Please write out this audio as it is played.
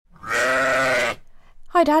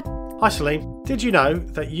Hi, Dad. Hi Celine. Did you know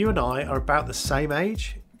that you and I are about the same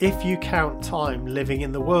age, if you count time living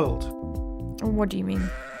in the world? What do you mean?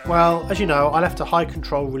 Well, as you know, I left a high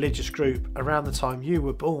control religious group around the time you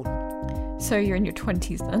were born. So you're in your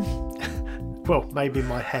 20s then? Well, maybe in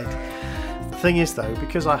my head. The thing is though,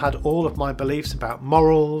 because I had all of my beliefs about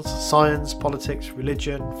morals, science, politics,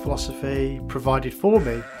 religion, philosophy provided for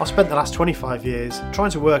me, I spent the last 25 years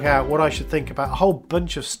trying to work out what I should think about a whole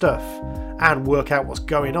bunch of stuff and work out what's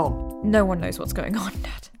going on. No one knows what's going on,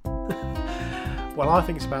 Dad. Well, I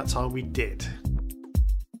think it's about time we did.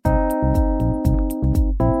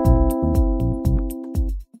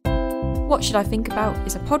 What Should I Think About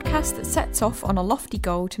is a podcast that sets off on a lofty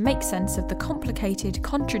goal to make sense of the complicated,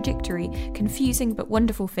 contradictory, confusing but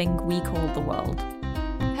wonderful thing we call the world.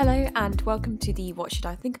 Hello and welcome to the What Should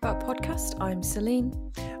I Think About podcast. I'm Celine.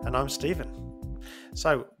 And I'm Stephen.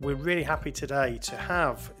 So we're really happy today to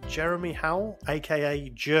have Jeremy Howell, aka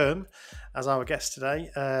Germ, as our guest today.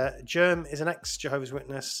 Germ is an ex-Jehovah's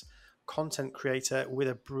Witness content creator with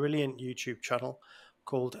a brilliant YouTube channel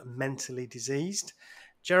called Mentally Diseased.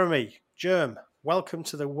 Jeremy, Germ, welcome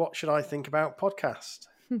to the What Should I Think About podcast.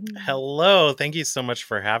 Hello, thank you so much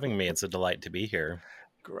for having me. It's a delight to be here.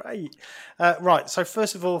 Great. Right, so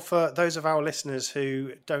first of all, for those of our listeners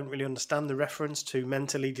who don't really understand the reference to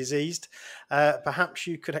mentally diseased, perhaps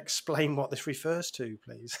you could explain what this refers to,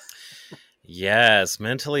 please. Yes,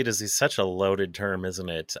 mentally diseased, such a loaded term, isn't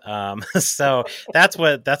it? So that's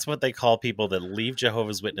what they call people that leave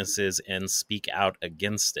Jehovah's Witnesses and speak out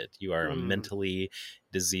against it. You are a mentally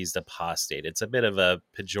diseased apostate. It's a bit of a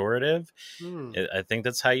pejorative. I think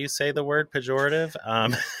that's how you say the word pejorative.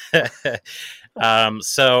 And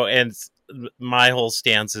my whole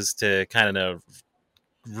stance is to kind of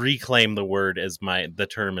reclaim the word as the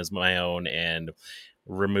term as my own and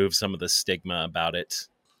remove some of the stigma about it.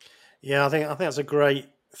 Yeah, I think that's a great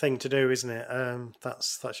thing to do, isn't it?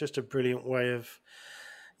 That's just a brilliant way of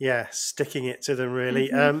sticking it to them, really.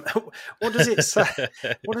 What does it say?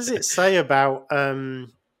 What does it say about I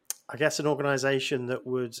guess an organisation that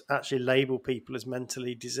would actually label people as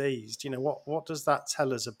mentally diseased? You know, what does that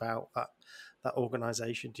tell us about that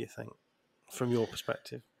organisation, do you think, from your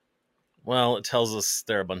perspective? Well, it tells us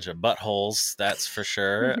they're a bunch of buttholes, that's for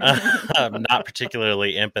sure. Not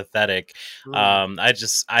particularly empathetic. I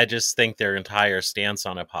just think their entire stance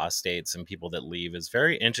on apostates and people that leave is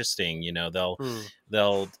very interesting. You know,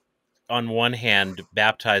 they'll on one hand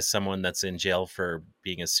baptize someone that's in jail for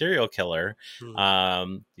being a serial killer.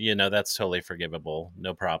 You know, that's totally forgivable,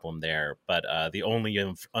 no problem there. But the only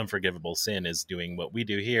unforgivable sin is doing what we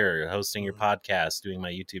do here, hosting your podcast, doing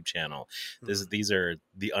my YouTube channel. These are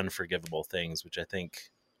the unforgivable things, which I think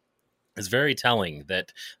is very telling,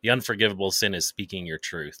 that the unforgivable sin is speaking your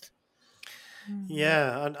truth.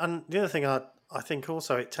 Yeah, and the other thing I think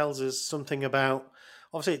also it tells us something about,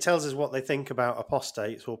 obviously it tells us what they think about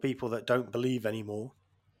apostates or people that don't believe anymore.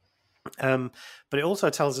 But it also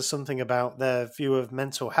tells us something about their view of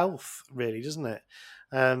mental health, really, doesn't it?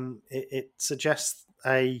 It suggests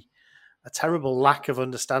a terrible lack of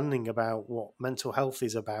understanding about what mental health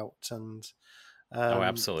is about, and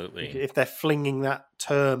absolutely. If they're flinging that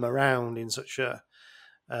term around in such a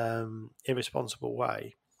irresponsible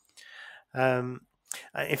way. In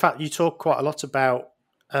fact, you talk quite a lot about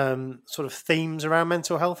sort of themes around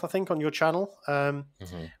mental health, I think, on your channel,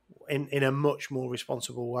 in a much more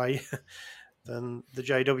responsible way than the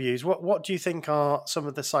JWs. What do you think are some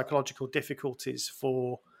of the psychological difficulties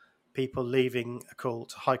for people leaving a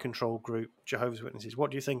cult, high control group, Jehovah's Witnesses?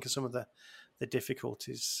 What do you think are some of the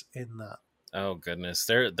difficulties in that? Oh goodness,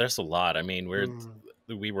 there's a lot. I mean,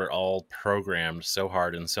 we were all programmed so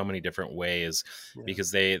hard in so many different ways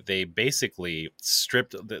because they basically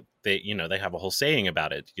stripped they have a whole saying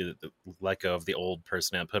about it. You let go of the old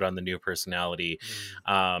person and put on the new personality.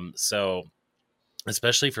 So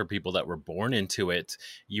especially for people that were born into it,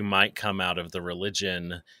 you might come out of the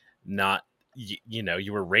religion not.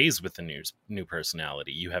 You were raised with a new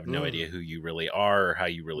personality. You have no idea who you really are or how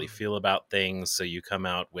you really feel about things. So you come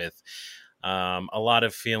out with a lot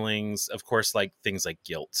of feelings, of course, like things like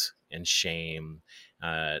guilt and shame,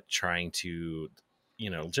 trying to,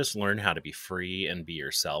 just learn how to be free and be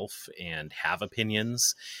yourself and have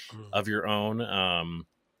opinions of your own.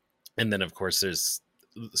 And then, of course, there's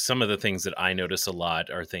some of the things that I notice a lot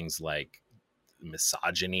are things like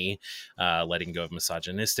misogyny, letting go of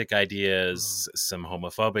misogynistic ideas, some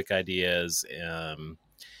homophobic ideas.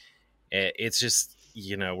 It's just,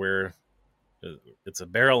 it's a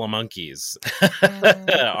barrel of monkeys.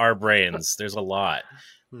 Our brains, there's a lot.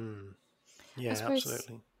 Yeah,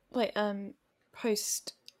 absolutely. Like,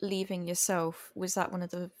 post leaving yourself, was that one of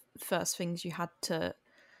the first things you had to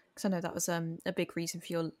Because I know that was a big reason for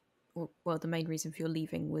your, well, the main reason for your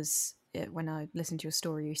leaving was, when I listened to your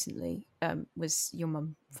story recently, was your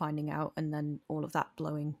mum finding out and then all of that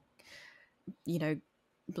blowing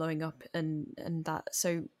up and that.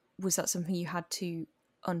 So was that something you had to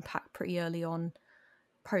unpack pretty early on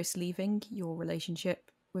post leaving, your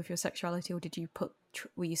relationship with your sexuality, or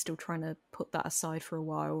were you still trying to put that aside for a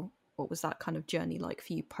while? What was that kind of journey like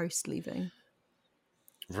for you post leaving?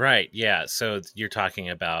 Right. Yeah. So you're talking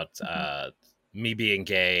about me being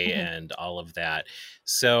gay and all of that.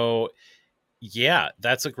 So yeah,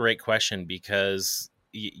 that's a great question, because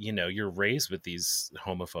you're raised with these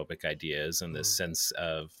homophobic ideas and this sense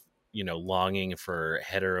of longing for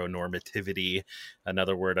heteronormativity.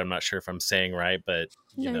 Another word I'm not sure if I'm saying right, but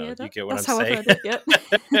you get what I'm saying. That's how I've heard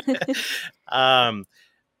it. Yeah.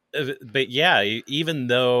 But yeah, even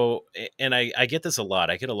though, and I get this a lot.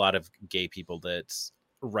 I get a lot of gay people that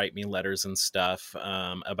write me letters and stuff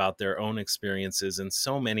about their own experiences, and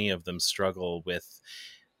so many of them struggle with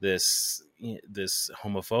this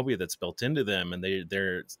homophobia that's built into them, and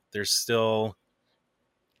they're still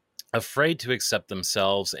afraid to accept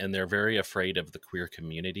themselves, and they're very afraid of the queer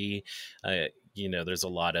community. There's a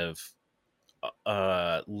lot of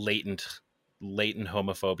latent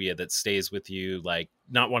homophobia that stays with you, like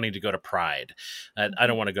not wanting to go to Pride. I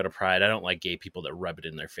don't want to go to Pride. I don't like gay people that rub it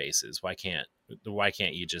in their faces. Why can't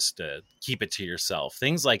you just keep it to yourself?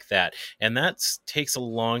 Things like that. And that takes a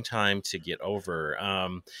long time to get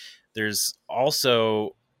over. There's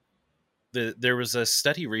also there was a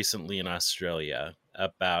study recently in Australia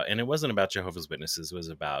about, and it wasn't about Jehovah's Witnesses, it was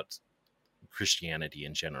about Christianity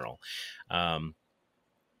in general.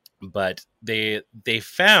 But they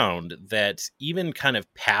found that even kind of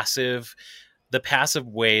the passive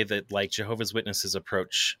way that like Jehovah's Witnesses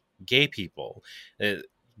approach gay people,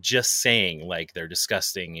 just saying like they're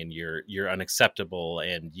disgusting and you're unacceptable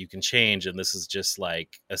and you can change and this is just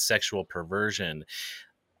like a sexual perversion.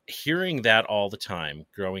 Hearing that all the time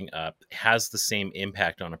growing up has the same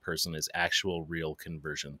impact on a person as actual real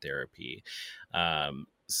conversion therapy.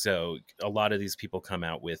 So a lot of these people come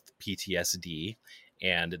out with PTSD,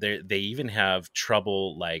 and they even have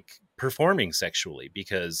trouble like performing sexually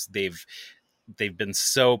because they've been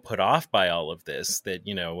so put off by all of this that,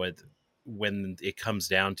 when it comes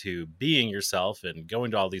down to being yourself and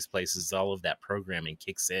going to all these places, all of that programming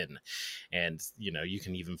kicks in, and you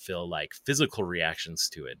can even feel like physical reactions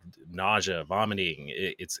to it, nausea, vomiting.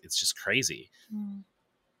 It's just crazy.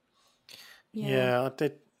 Yeah, I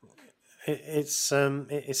did. It's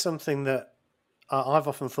something that I've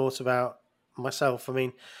often thought about myself. I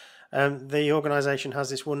mean, the organisation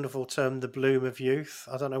has this wonderful term, the bloom of youth.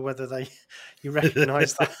 I don't know whether you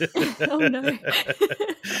recognise that. Oh no.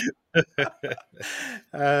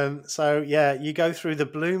 So yeah, you go through the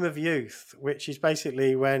bloom of youth, which is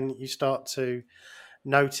basically when you start to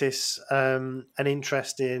notice an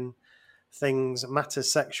interest in things,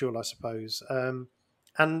 matters sexual, I suppose.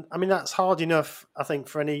 And I mean, that's hard enough, I think,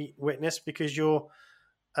 for any witness, because you're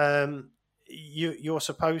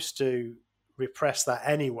supposed to repress that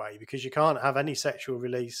anyway, because you can't have any sexual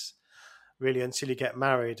release really until you get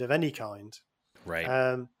married of any kind.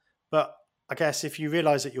 Right. But I guess if you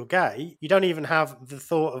realize that you're gay, you don't even have the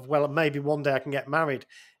thought of, well, maybe one day I can get married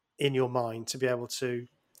in your mind to be able to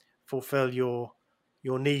fulfill your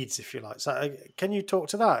needs, if you like. So can you talk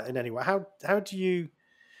to that in any way? How do you,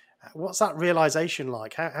 what's that realization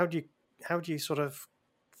like? How do you sort of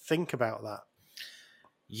think about that?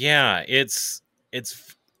 Yeah, it's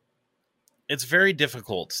very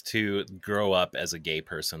difficult to grow up as a gay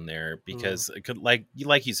person there, because it could, like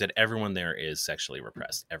you said, everyone there is sexually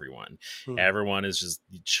repressed. Everyone is just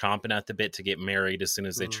chomping at the bit to get married as soon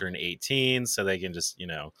as they turn 18, so they can just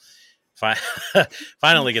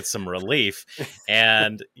finally get some relief.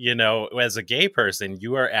 And as a gay person,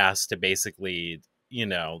 you are asked to basically,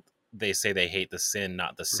 they say they hate the sin,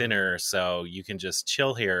 not the sinner. So you can just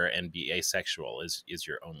chill here and be asexual is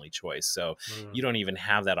your only choice. So you don't even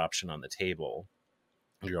have that option on the table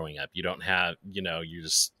growing up. You don't have,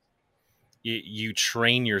 you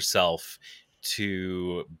train yourself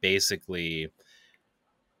to basically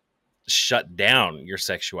shut down your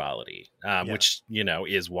sexuality, which,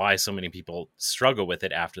 is why so many people struggle with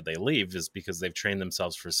it after they leave, is because they've trained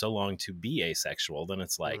themselves for so long to be asexual. Then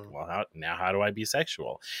it's like, well, how do I be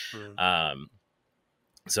sexual?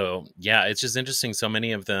 So yeah, it's just interesting. So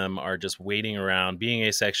many of them are just waiting around being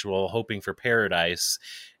asexual, hoping for paradise,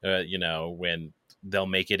 when they'll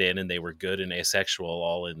make it in and they were good and asexual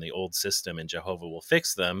all in the old system and Jehovah will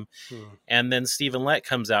fix them. And then Stephen Lett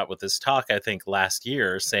comes out with this talk, I think last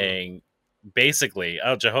year, saying basically,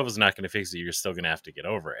 oh, Jehovah's not going to fix you. You're still going to have to get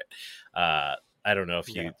over it. I don't know if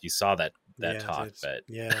you saw that talk, but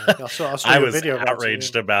I saw I your was video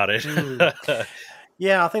outraged about it.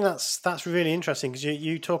 Yeah, I think that's really interesting, because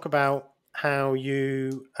you talk about how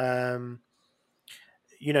you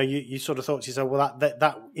you sort of thought to yourself, well,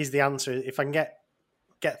 that is the answer. If I can get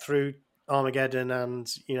through Armageddon, and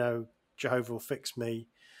Jehovah will fix me.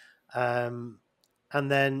 And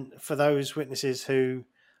then for those witnesses who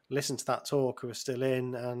listen to that talk, who are still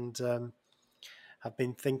in and have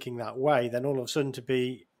been thinking that way, then all of a sudden to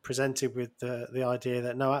be presented with the idea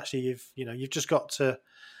that no, actually you've just got to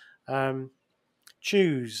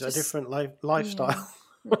choose a different lifestyle.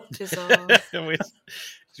 Which is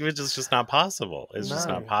just not possible. It's just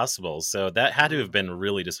not possible. So that had to have been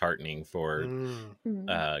really disheartening for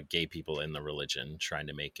gay people in the religion trying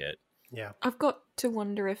to make it. Yeah, I've got to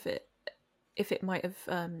wonder if it might have.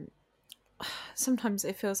 Sometimes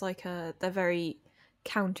it feels like they're very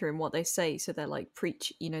counter in what they say. So they're like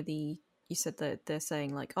preach. You said that they're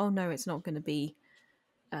saying like, oh no, it's not going to be.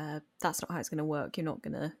 That's not how it's going to work. You're not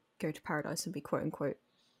going to go to paradise and be quote unquote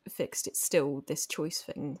fixed. It's still this choice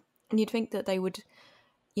thing, and you'd think that they would.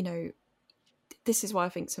 This is why I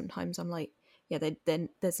think sometimes I'm like, yeah, then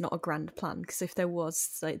there's not a grand plan, because if there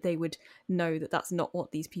was, like, they would know that that's not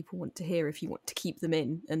what these people want to hear if you want to keep them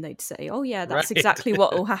in, and they'd say, oh yeah, that's exactly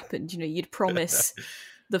what will happen. You'd promise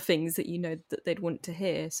the things that that they'd want to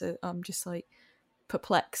hear. So I'm just like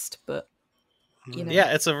perplexed, but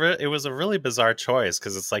yeah, it was a really bizarre choice,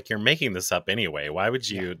 because it's like, you're making this up anyway. Why would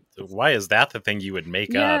you? Yeah. Why is that the thing you would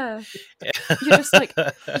make up? You're just like,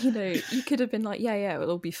 you could have been like, yeah, it'll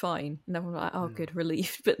all be fine, and everyone like, oh, good,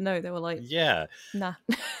 relieved. But no, they were like, yeah, nah.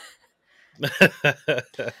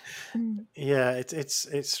 Yeah, it's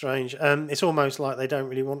strange. It's almost like they don't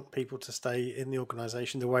really want people to stay in the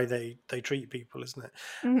organisation the way they treat people, isn't it?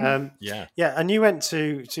 Yeah. And you went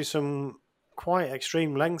to some quite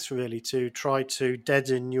extreme lengths, really, to try to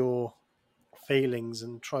deaden your feelings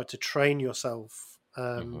and try to train yourself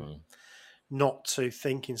not to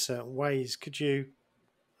think in certain ways. Are you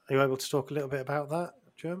able to talk a little bit about that,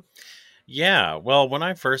 Jerm? Yeah, well, when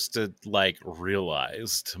I first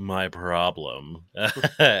realized my problem,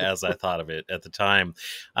 as I thought of it at the time,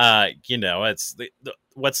 it's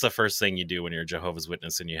what's the first thing you do when you're a Jehovah's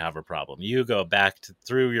Witness and you have a problem? You go back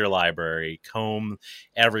through your library, comb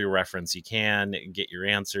every reference you can, get your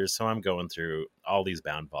answers. So I'm going through all these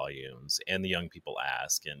bound volumes, and the young people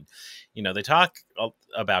ask, and they talk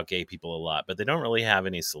about gay people a lot, but they don't really have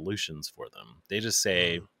any solutions for them. They just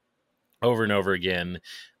say over and over again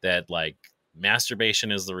that like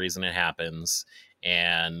masturbation is the reason it happens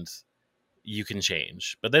and you can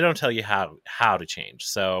change, but they don't tell you how to change.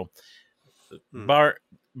 So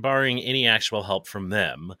barring any actual help from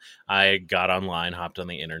them, I got online, hopped on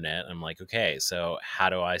the internet. I'm like, okay, so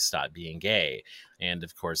how do I stop being gay? And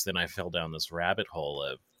of course, then I fell down this rabbit hole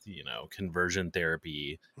of, conversion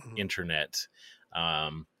therapy, internet.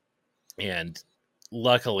 And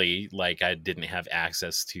luckily, like, I didn't have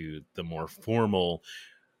access to the more formal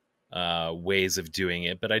ways of doing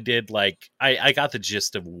it, but I did I got the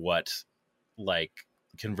gist of what like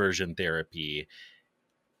conversion therapy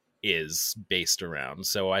is based around.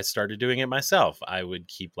 So I started doing it myself. I would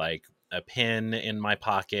keep like a pin in my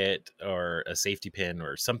pocket, or a safety pin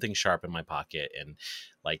or something sharp in my pocket, and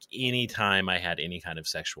like anytime I had any kind of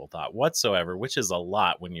sexual thought whatsoever, which is a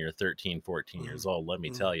lot when you're 13, 14 years old, let me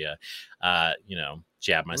tell you,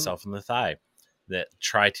 jab myself in the thigh. That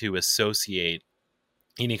try to associate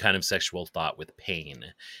any kind of sexual thought with pain.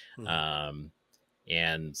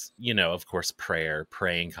 And, of course,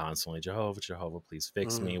 praying constantly, Jehovah, please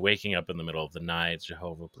fix me. Waking up in the middle of the night,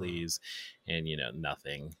 Jehovah, please. And,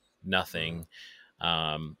 nothing.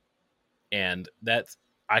 And that's,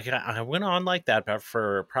 I went on like that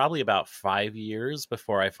for probably about 5 years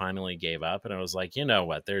before I finally gave up. And I was like, you know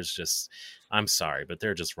what? I'm sorry, but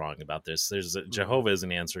they're just wrong about this. Jehovah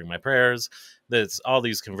isn't answering my prayers. All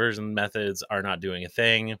these conversion methods are not doing a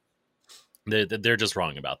thing. They're just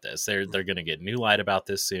wrong about this. They're going to get new light about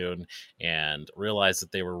this soon and realize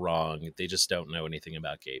that they were wrong. They just don't know anything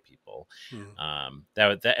about gay people.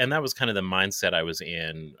 That was kind of the mindset I was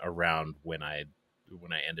in around when I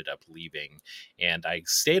ended up leaving, and I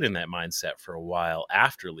stayed in that mindset for a while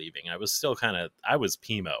after leaving. I was still I was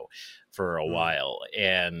PIMO for a while,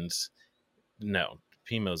 and no,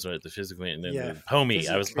 PIMO's right, the physically, and then POMI.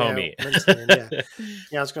 I was POMI.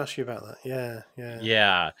 Yeah, I was going to ask you about that.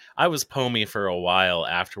 Yeah. I was POMI for a while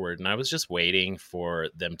afterward, and I was just waiting for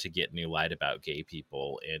them to get new light about gay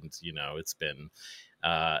people. And it's been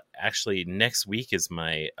actually next week is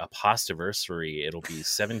my apostiversary. It'll be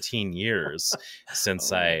 17 years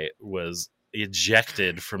since I was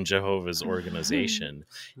ejected from Jehovah's organization.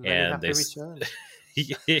 Many And happy returns.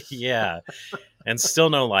 yeah, and still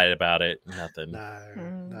no light about it. Nothing.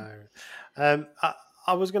 No.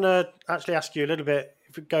 I was going to actually ask you a little bit,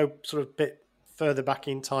 if we go sort of a bit further back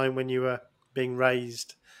in time when you were being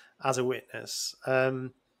raised as a witness.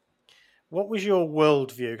 What was your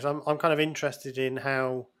worldview? Because I'm kind of interested in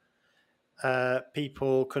how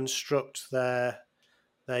people construct their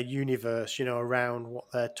universe, around what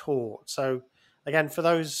they're taught. So, again, for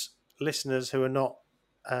those listeners who are not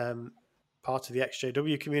part of the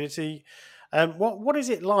XJW community, what is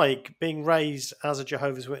it like being raised as a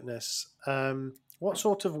Jehovah's Witness? What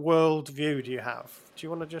sort of worldview do you have? Do you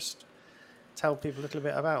want to just tell people a little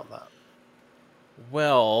bit about that?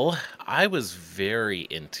 Well, I was very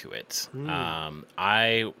into it.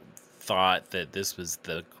 I thought that this was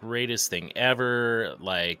the greatest thing ever.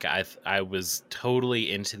 Like I was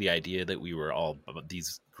totally into the idea that we were all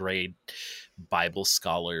these great Bible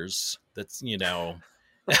scholars. That's,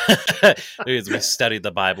 we studied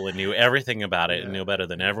the Bible and knew everything about it and knew better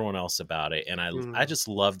than everyone else about it. And I just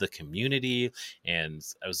loved the community, and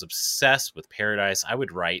I was obsessed with paradise. I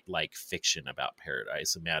would write like fiction about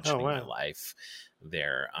paradise, imagining my life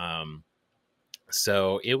there.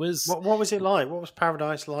 So it was. What was it like? What was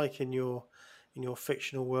paradise like in your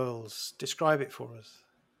fictional worlds? Describe it for us.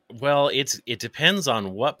 Well, it depends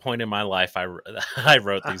on what point in my life I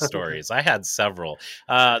wrote these stories. I had several.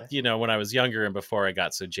 When I was younger and before I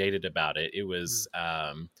got so jaded about it, it was,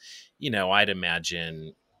 I'd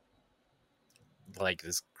imagine like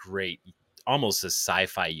this great, almost a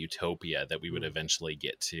sci-fi utopia that we would eventually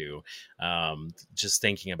get to. Just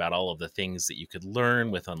thinking about all of the things that you could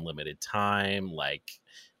learn with unlimited time, like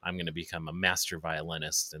I'm going to become a master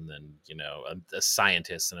violinist, and then, a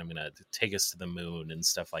scientist, and I'm going to take us to the moon and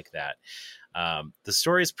stuff like that. The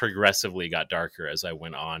stories progressively got darker as I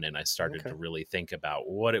went on, and I started to really think about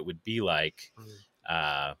what it would be like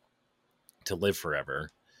to live forever,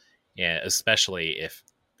 and especially if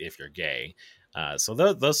you're gay. So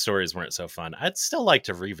those stories weren't so fun. I'd still like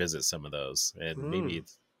to revisit some of those and maybe,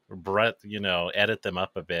 edit them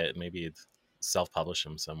up a bit and maybe self-publish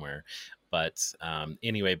them somewhere. But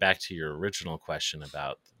anyway, back to your original question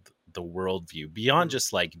about the worldview. Beyond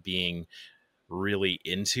just like being really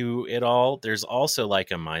into it all, there's also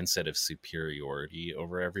like a mindset of superiority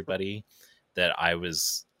over everybody that I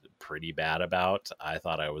was pretty bad about. I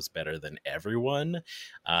thought I was better than everyone.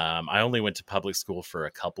 I only went to public school for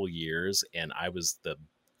a couple years, and I was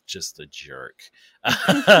just a jerk.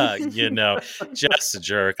 Just a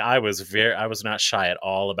jerk. I was not shy at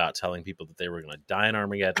all about telling people that they were going to die in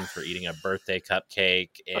Armageddon for eating a birthday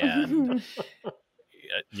cupcake, and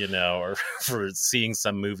or for seeing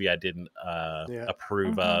some movie I didn't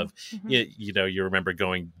approve of. You remember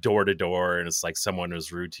going door to door, and it's like someone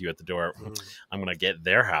was rude to you at the door. I'm going to get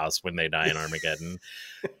their house when they die in Armageddon.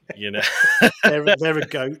 They're a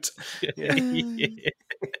goat.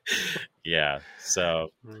 Yeah. So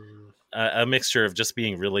a mixture of just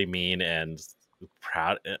being really mean and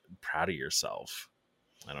proud of yourself.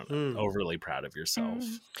 I don't know, overly proud of yourself.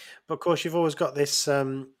 But of course, you've always got this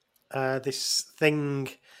this thing,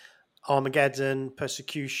 Armageddon,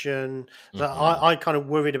 persecution. I kind of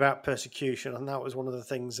worried about persecution, and that was one of the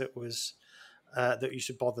things that was that used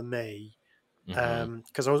to bother me.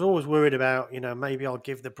 Because I was always worried about, maybe I'll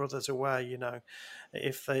give the brothers away,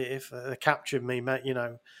 if they captured me,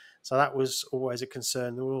 so that was always a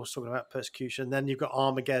concern. They were always talking about persecution. Then you've got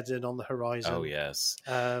Armageddon on the horizon. Oh yes.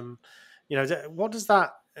 What does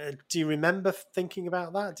that? Do you remember thinking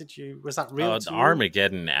about that? Was that real? To you?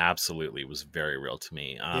 Armageddon absolutely was very real to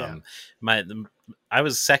me. I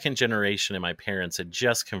was second generation, and my parents had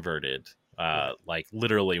just converted. Like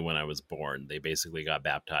literally when I was born, they basically got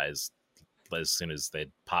baptized as soon as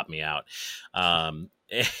they'd popped me out. And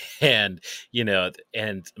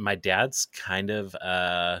my dad's kind of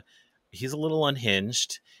he's a little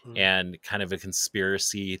unhinged and kind of a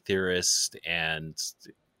conspiracy theorist, and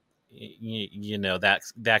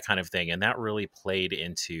that kind of thing, and that really played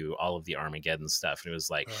into all of the Armageddon stuff. And it was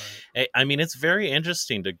like, I mean, it's very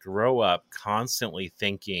interesting to grow up constantly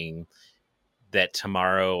thinking that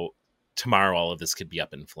tomorrow all of this could be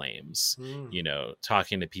up in flames.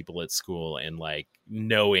 Talking to people at school and like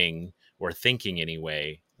knowing or thinking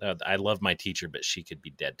anyway, I love my teacher, but she could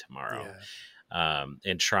be dead tomorrow.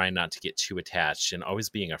 And trying not to get too attached and always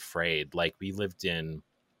being afraid. Like we lived in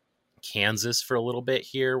Kansas for a little bit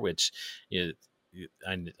here, which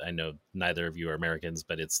I know neither of you are Americans,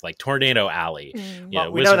 but it's like Tornado Alley. We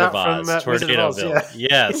know that from Wizard of Oz,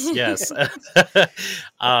 Yes.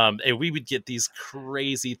 And we would get these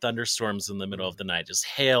crazy thunderstorms in the middle of the night, just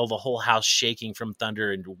hail, the whole house shaking from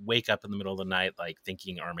thunder, and wake up in the middle of the night like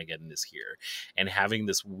thinking Armageddon is here, and having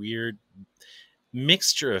this weird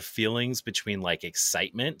mixture of feelings between like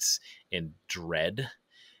excitement and dread.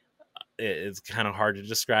 It's kind of hard to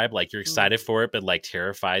describe. Like you're excited for it, but like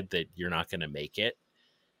terrified that you're not going to make it.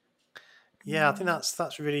 Yeah, I think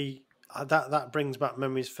that's really that brings back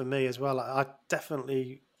memories for me as well. I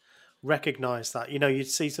definitely recognize that. You'd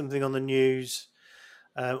see something on the news.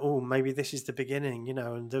 Maybe this is the beginning.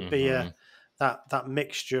 And there'd be that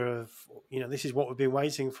mixture of this is what we've been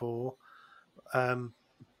waiting for,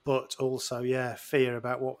 but also fear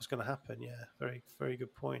about what was going to happen. Yeah, very very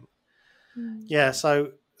good point. Yeah,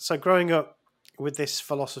 so growing up with this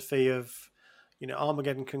philosophy of,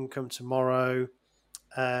 Armageddon can come tomorrow.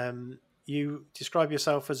 You describe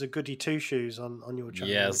yourself as a goody two shoes on your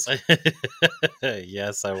channel. Yes,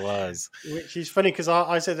 yes, I was. Which is funny because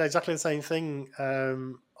I said exactly the same thing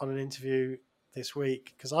on an interview this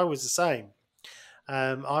week, because I was the same.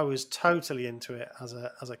 I was totally into it as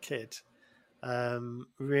a kid.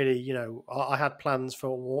 Really, I had plans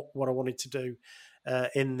for what I wanted to do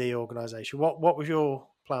in the organisation. What was your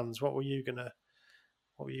plans? What were you gonna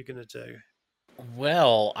do?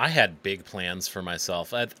 Well, I had big plans for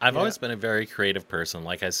myself. I've always been a very creative person.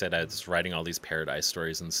 Like I said, I was writing all these Paradise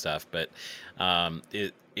stories and stuff, but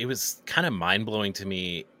it was kind of mind-blowing to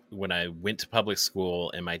me when I went to public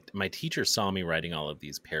school, and my teacher saw me writing all of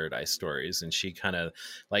these Paradise stories, and she kind of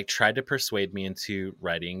like tried to persuade me into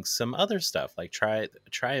writing some other stuff, like try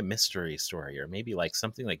a mystery story, or maybe like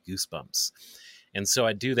something like Goosebumps. And so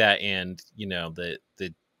I do that, and the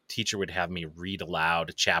teacher would have me read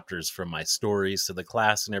aloud chapters from my stories to the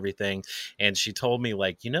class and everything. And she told me,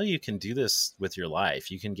 like, you can do this with your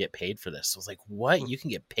life. You can get paid for this. So I was like, what? You can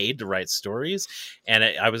get paid to write stories? And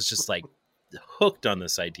I was just like hooked on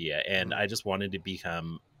this idea. And I just wanted to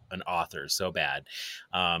become an author so bad.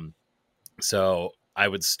 So I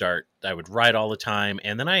would write all the time.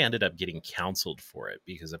 And then I ended up getting counseled for it,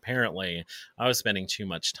 because apparently I was spending too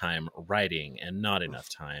much time writing and not enough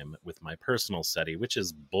time with my personal study, which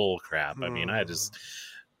is bull crap. I mean, I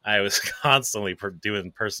was constantly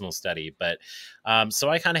doing personal study, but so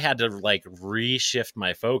I kind of had to like reshift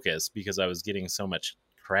my focus, because I was getting so much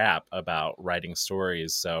crap about writing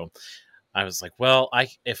stories. So I was like, well,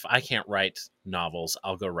 if I can't write novels,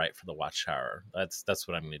 I'll go write for the Watchtower. That's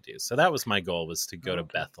what I'm going to do. So that was my goal, was to go to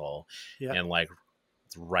Bethel and like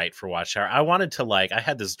write for Watchtower. I wanted to I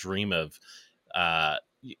had this dream of,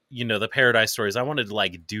 the Paradise stories. I wanted to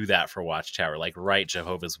like do that for Watchtower, like write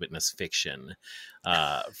Jehovah's Witness fiction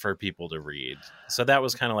for people to read. So that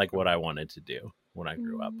was kind of like what I wanted to do when I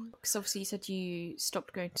grew up. Because obviously you said you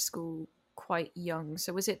stopped going to school quite young,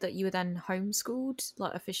 so was it that you were then homeschooled?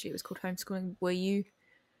 Like officially it was called homeschooling. Were you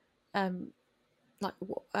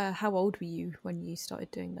how old were you when you started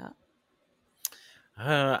doing that?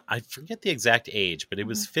 I forget the exact age, but it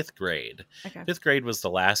was 5th grade. Okay. 5th grade was the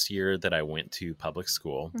last year that I went to public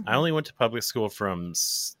school. I only went to public school from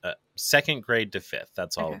 2nd grade to 5th.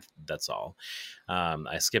 That's all. Okay. That's all.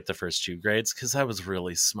 I skipped the first 2 grades because I was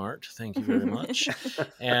really smart. Thank you very much.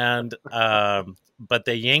 And but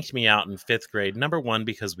they yanked me out in 5th grade. Number one,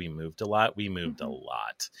 because we moved a lot. We moved a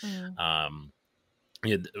lot.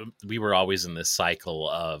 We were always in this cycle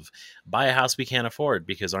of buy a house we can't afford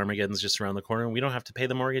because Armageddon's just around the corner and we don't have to pay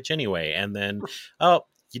the mortgage anyway. And then,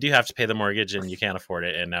 you do have to pay the mortgage and you can't afford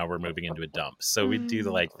it. And now we're moving into a dump. So we do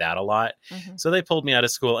like that a lot. So they pulled me out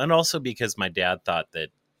of school. And also because my dad thought that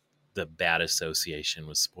the bad association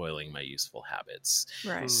was spoiling my useful habits.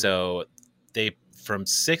 Right. So from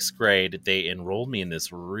 6th grade, they enrolled me in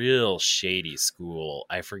this real shady school.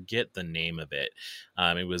 I forget the name of it.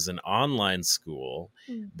 It was an online school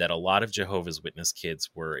that a lot of Jehovah's Witness kids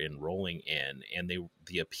were enrolling in. And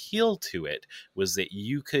the appeal to it was that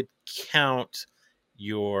you could count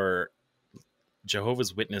your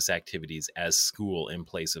Jehovah's Witness activities as school in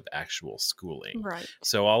place of actual schooling. Right.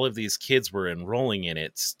 So all of these kids were enrolling in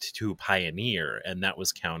it to pioneer, and that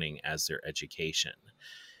was counting as their education.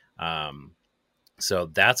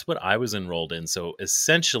 So that's what I was enrolled in. So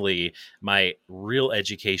essentially, my real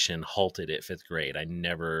education halted at 5th grade. I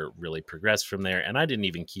never really progressed from there. And I didn't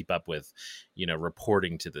even keep up with,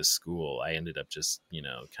 reporting to this school. I ended up just,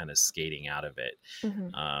 kind of skating out of it.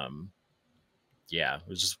 It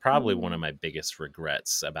was just probably one of my biggest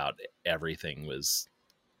regrets about everything, was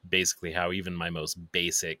basically how even my most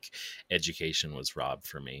basic education was robbed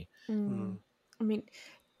from me. I mean,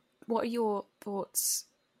 what are your thoughts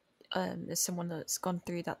as someone that's gone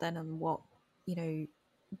through that then, and what, you know,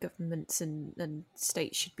 governments and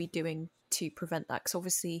states should be doing to prevent that? Because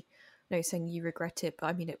obviously, no saying you regret it, but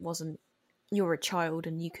I mean, it wasn't, you're a child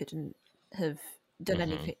and you couldn't have done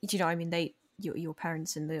anything. Do you know what I mean? Your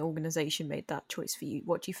parents and the organisation made that choice for you.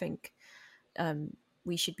 What do you think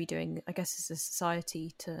we should be doing, I guess, as a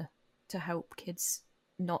society to help kids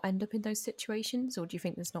not end up in those situations? Or do you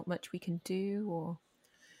think there's not much we can do? Or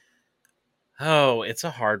it's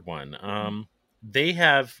a hard one.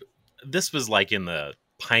 This was like in the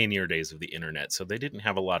pioneer days of the internet, so they didn't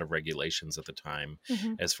have a lot of regulations at the time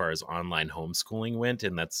as far as online homeschooling went,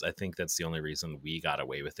 and I think that's the only reason we got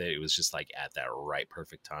away with it. It was just like at that right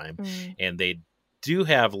perfect time. And they do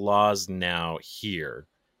have laws now here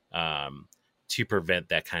to prevent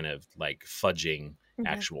that kind of like fudging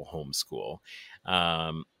actual homeschool.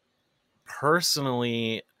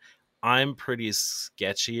 Personally, I'm pretty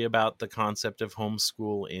sketchy about the concept of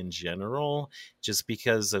homeschool in general, just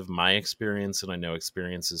because of my experience, and I know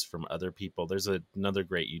experiences from other people. There's another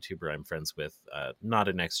great YouTuber I'm friends with, not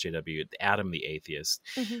an XJW, Adam the Atheist,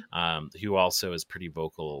 who also is pretty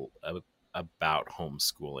vocal about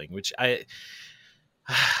homeschooling, which I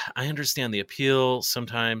understand the appeal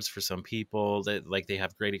sometimes for some people that like they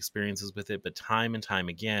have great experiences with it, but time and time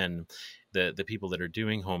again, the people that are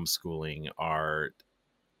doing homeschooling are,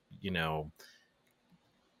 you know,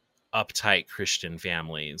 uptight Christian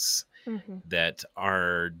families that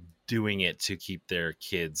are doing it to keep their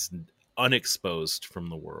kids unexposed from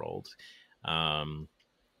the world,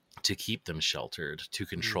 to keep them sheltered, to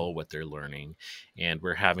control what they're learning. And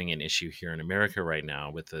we're having an issue here in America right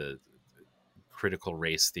now with the critical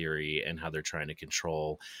race theory and how they're trying to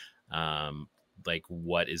control like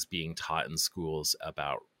what is being taught in schools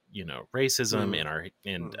about, you know, racism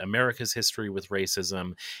and America's history with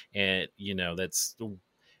racism. And, you know,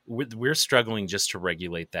 we're struggling just to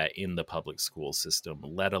regulate that in the public school system,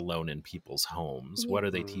 let alone in people's homes. What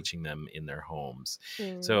are they teaching them in their homes?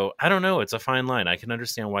 So I don't know. It's a fine line. I can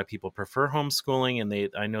understand why people prefer homeschooling, and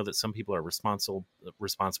I know that some people are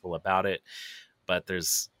responsible about it, but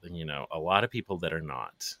there's, you know, a lot of people that are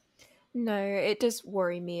not. No, it does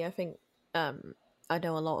worry me. I think I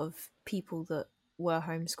know a lot of people that were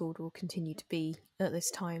homeschooled or continue to be at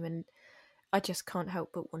this time, and I just can't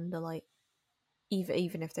help but wonder, like,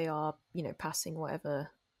 even if they are, you know, passing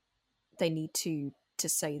whatever they need to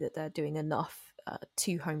say that they're doing enough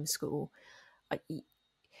to homeschool,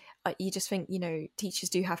 you just think, you know, teachers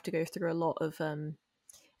do have to go through a lot of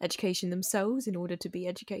education themselves in order to be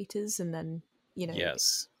educators, and then, you know,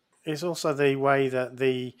 yes, it's also the way that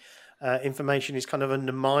the information is kind of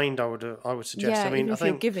undermined. I would suggest. Yeah, I mean, even if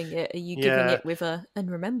you're giving it, are you giving it with and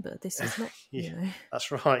remember, this is not. You know. That's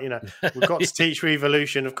right. You know, we've got to teach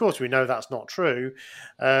evolution. Of course, we know that's not true.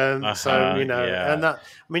 So you know, and that.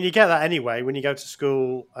 I mean, you get that anyway when you go to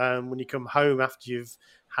school. When you come home after you've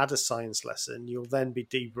had a science lesson, you'll then be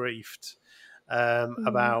debriefed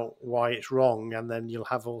about why it's wrong, and then you'll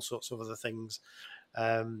have all sorts of other things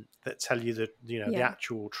that tell you that, you know, the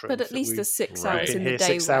actual truth. But at least there's 6 hours in the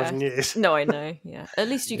day. 6,000 years. No, I know. Yeah, at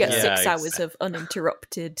least you get 6 hours of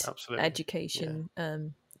uninterrupted education.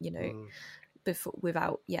 You know,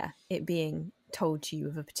 without it being told to you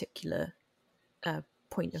with a particular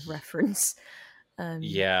point of reference.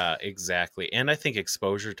 Yeah, exactly. And I think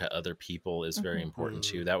exposure to other people is very important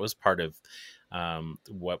too. That was part of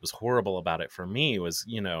what was horrible about it for me was,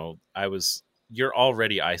 you know, you're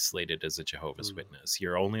already isolated as a Jehovah's Witness.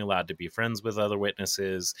 You're only allowed to be friends with other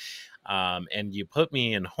witnesses. And you put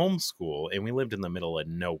me in homeschool, and we lived in the middle of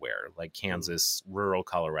nowhere, like Kansas, rural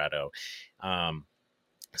Colorado.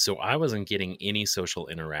 So I wasn't getting any social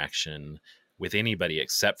interaction with anybody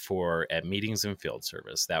except for at meetings and field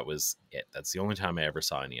service. That was it. That's the only time I ever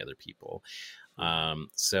saw any other people.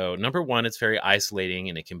 So number one, it's very isolating,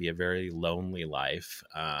 and it can be a very lonely life.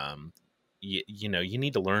 You know, you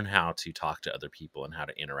need to learn how to talk to other people and how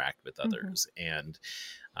to interact with others, and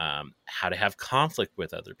how to have conflict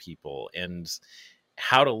with other people, and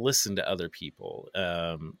how to listen to other people.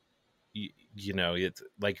 You know, it's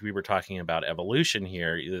like we were talking about evolution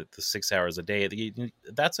here, the 6 hours a day,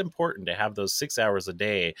 that's important to have those 6 hours a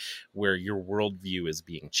day where your worldview is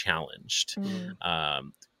being challenged.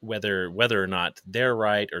 Whether or not they're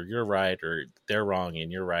right or you're right, or they're wrong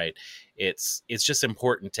and you're right, it's just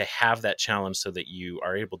important to have that challenge so that you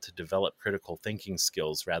are able to develop critical thinking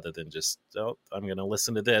skills rather than just, I'm going to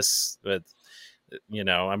listen to this, but you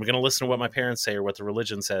know, I'm going to listen to what my parents say or what the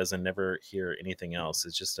religion says and never hear anything else.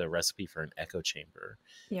 It's just a recipe for an echo chamber.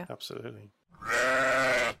 Yeah, absolutely.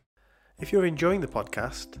 If you're enjoying the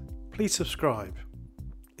podcast, please subscribe.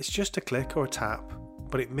 It's just a click or a tap,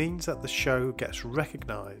 but it means that the show gets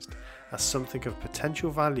recognised as something of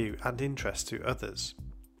potential value and interest to others.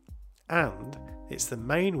 And it's the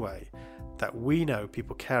main way that we know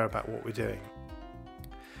people care about what we're doing.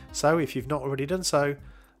 So if you've not already done so,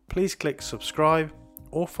 please click subscribe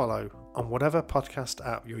or follow on whatever podcast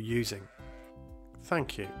app you're using.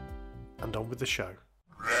 Thank you, and on with the show.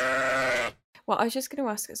 Well, I was just going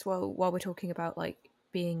to ask as well, while we're talking about like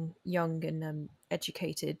being young and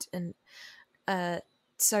educated, and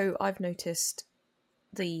so I've noticed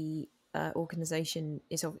the organisation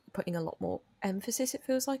is putting a lot more emphasis, it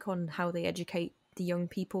feels like, on how they educate the young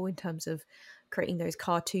people in terms of creating those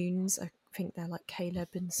cartoons. I think they're like Caleb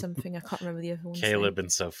and something. I can't remember the other ones. Caleb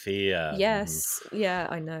and Sophia. Yes, yeah,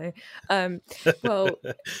 I know. Well,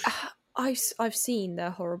 I've seen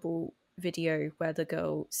their horrible video where the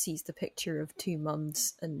girl sees the picture of two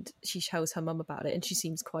mums and she tells her mum about it, and she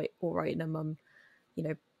seems quite all right, and her mum, you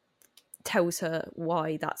know, tells her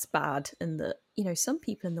why that's bad, and that, you know, some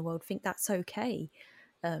people in the world think that's okay,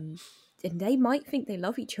 and they might think they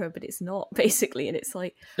love each other, but it's not, basically. And it's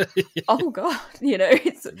like, oh god, you know,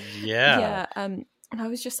 it's yeah. And I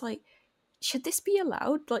was just like, should this be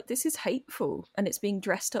allowed? Like, this is hateful, and it's being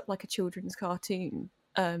dressed up like a children's cartoon.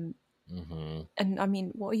 And I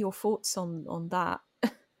mean, what are your thoughts on that?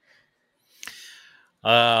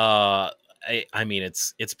 I mean,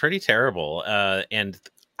 it's pretty terrible, and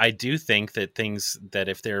I do think that things that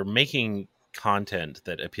if they're making content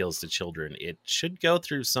that appeals to children, it should go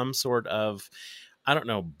through some sort of, I don't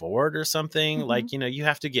know, board or something. Like, you know, you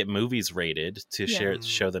have to get movies rated to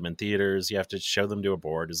show them in theaters. You have to show them to a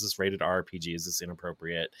board. Is this rated RPG? Is this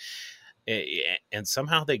inappropriate? And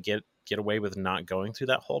somehow they get away with not going through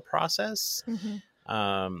that whole process.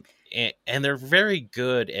 And they're very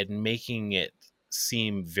good at making it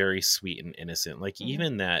seem very sweet and innocent. Like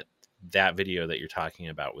even that video that you're talking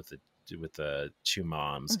about with the two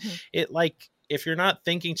moms, it, like, if you're not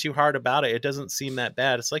thinking too hard about it, it doesn't seem that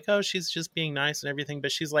bad. It's like, oh, she's just being nice and everything,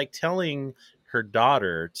 but she's like telling her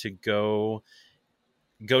daughter to go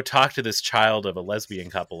talk to this child of a lesbian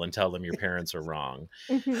couple and tell them your parents are wrong.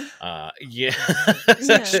 It's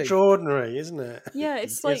extraordinary, isn't it? Yeah,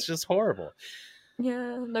 it's like, it's just horrible.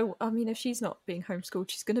 Yeah, no, I mean, if she's not being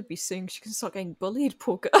homeschooled, she's going to be soon. She can start getting bullied,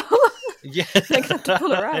 poor girl. Yeah, they're going to have to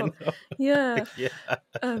pull her out. Yeah, yeah.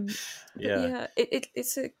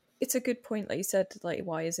 It's a good point, like you said. Like,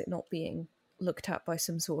 why is it not being looked at by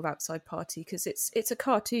some sort of outside party? Because it's a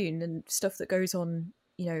cartoon, and stuff that goes on,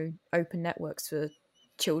 you know, open networks for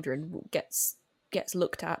children gets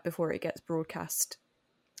looked at before it gets broadcast.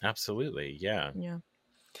 Absolutely, yeah.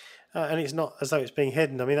 And it's not as though it's being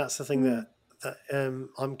hidden. I mean, that's the thing that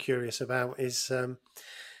I'm curious about is the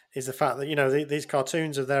fact that, you know, these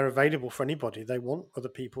cartoons they're available for anybody. They want other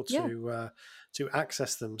people to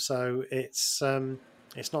access them. So it's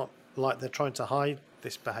not like they're trying to hide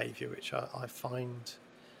this behaviour, which I find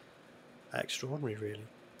extraordinary, really.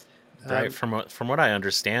 Right. From what I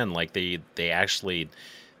understand, like they actually,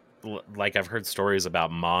 like, I've heard stories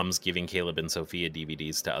about moms giving Caleb and Sophia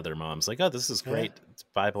DVDs to other moms. Like, oh, this is great. It's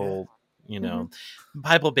Bible, you know,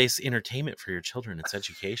 Bible-based entertainment for your children. It's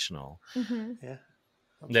educational. Yeah.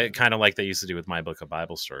 That kind of like they used to do with My Book of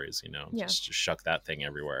Bible Stories, you know, just shuck that thing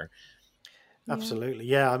everywhere. Absolutely.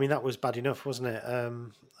 Yeah. I mean, that was bad enough, wasn't it?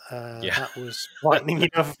 That was frightening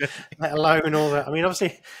enough, let alone all that. I mean,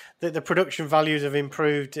 obviously the production values have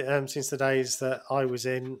improved since the days that I was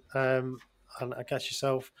in, and I guess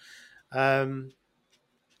yourself. So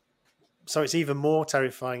it's even more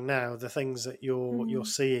terrifying now, the things that you're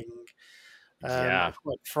seeing.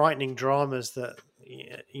 Quite frightening dramas that,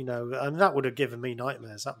 you know, and that would have given me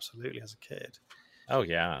nightmares, absolutely, as a kid. Oh,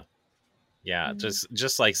 yeah. Yeah,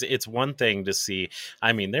 just like, it's one thing to see.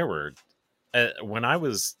 I mean, there were, when I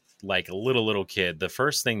was like a little kid, the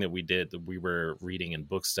first thing that we were reading in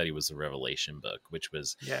book study was the Revelation book, which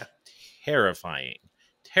was terrifying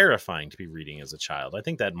to be reading as a child. I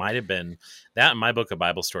think that might have been, that and My Book of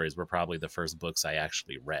Bible Stories were probably the first books I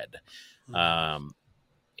actually read.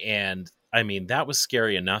 And I mean, that was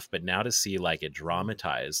scary enough, but now to see like it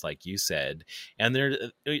dramatized, like you said, and they're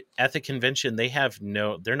at the convention,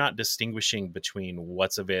 they're not distinguishing between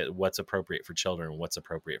what's appropriate for children and what's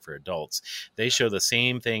appropriate for adults. They show the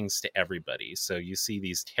same things to everybody. So you see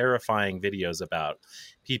these terrifying videos about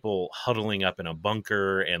people huddling up in a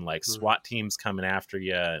bunker and like SWAT teams coming after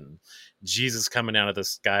you and Jesus coming out of the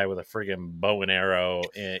sky with a friggin' bow and arrow.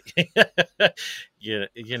 And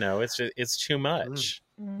you know, it's too much.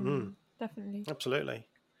 Definitely. Absolutely.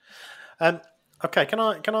 Okay, can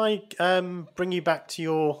I bring you back to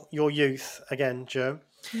your youth again, Joe?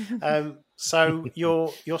 So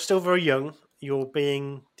you're still very young. you're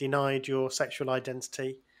being denied your sexual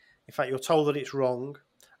identity. In fact, you're told that it's wrong.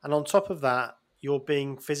 And on top of that, you're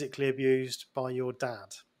being physically abused by your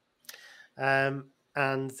dad.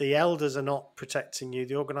 And the elders are not protecting you.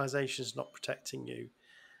 The organisation is not protecting you.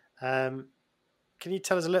 Can you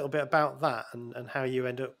tell us a little bit about that and how you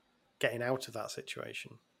end up getting out of that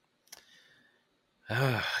situation?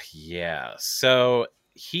 Yeah. So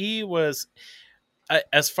he was,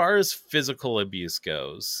 as far as physical abuse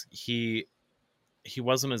goes, he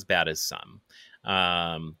wasn't as bad as some,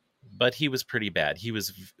 but he was pretty bad. He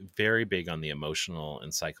was very big on the emotional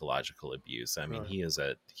and psychological abuse. I mean, he is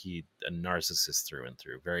a narcissist through and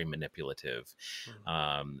through, very manipulative.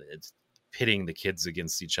 It's pitting the kids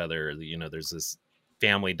against each other. You know, there's this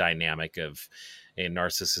family dynamic of a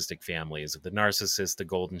narcissistic families of the narcissist, the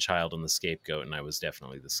golden child, and the scapegoat. And I was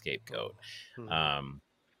definitely the scapegoat.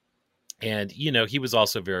 And, you know, he was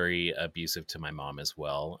also very abusive to my mom as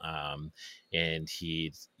well. And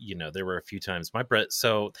he, you know, there were a few times my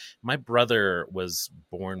brother was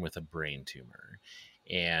born with a brain tumor,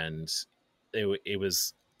 and it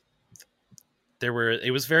was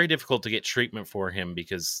very difficult to get treatment for him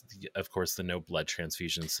because, of course, the no blood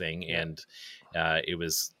transfusions thing. And it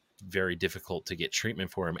was very difficult to get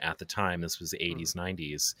treatment for him at the time. This was the 80s,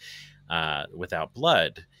 90s, without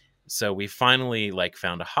blood. So we finally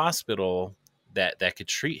found a hospital that could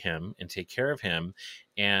treat him and take care of him.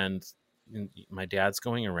 And my dad's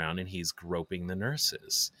going around and he's groping the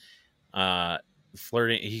nurses,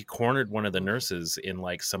 flirting. He cornered one of the nurses in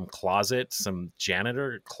some closet, some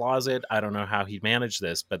janitor closet. I don't know how he managed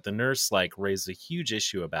this, but the nurse raised a huge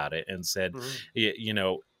issue about it and said, you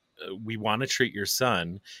know, we want to treat your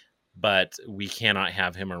son, but we cannot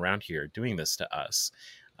have him around here doing this to us.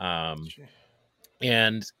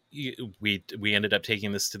 And we ended up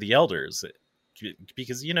taking this to the elders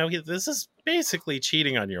because, you know, this is basically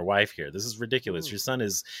cheating on your wife here. This is ridiculous. Your son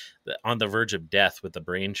is on the verge of death with a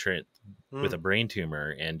brain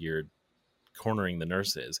tumor, and you're cornering the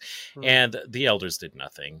nurses. And the elders did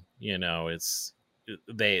nothing. You know,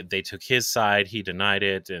 they took his side. He denied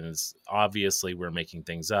it, and obviously we're making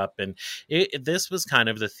things up. And this was kind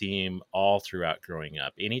of the theme all throughout growing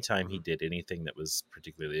up. Anytime he did anything that was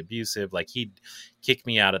particularly abusive, he'd kick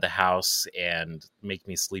me out of the house and make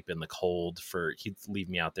me sleep in the cold. He'd leave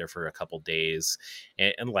me out there for a couple days.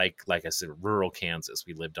 And like I said, rural Kansas,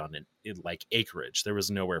 we lived on acreage. There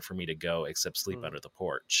was nowhere for me to go except sleep under the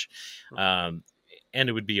porch. And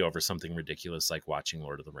it would be over something ridiculous like watching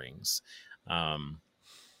Lord of the Rings.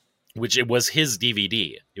 Which it was his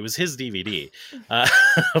DVD. It was his DVD,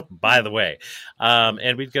 by the way.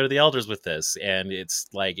 And we'd go to the elders with this, and it's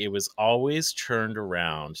it was always turned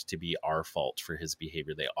around to be our fault for his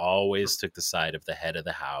behavior. They always took the side of the head of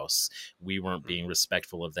the house. We weren't being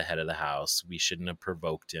respectful of the head of the house. We shouldn't have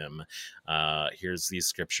provoked him. Here's these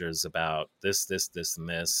scriptures about this, and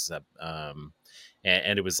this.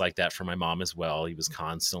 And it was like that for my mom as well. He was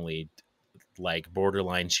constantly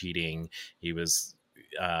borderline cheating. He was,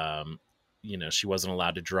 you know, she wasn't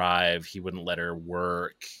allowed to drive. He wouldn't let her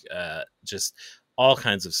work, just all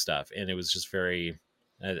kinds of stuff. And it was just very,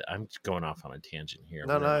 I'm going off on a tangent here.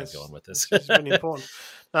 No, Where am I going with this? It's really important.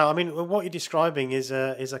 No, I mean, what you're describing is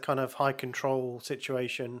a kind of high control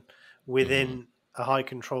situation within a high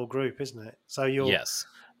control group, isn't it? So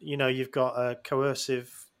you know, you've got a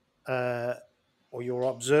coercive, or you're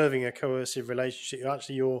observing a coercive relationship.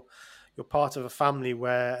 You're part of a family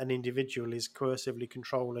where an individual is coercively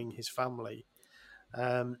controlling his family.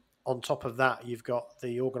 On top of that, you've got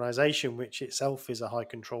the organisation, which itself is a high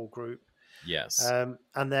control group. Yes.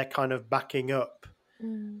 And they're kind of backing up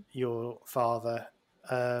your father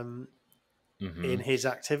in his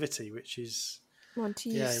activity, which is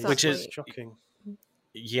shocking.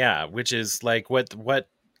 Yeah, which is what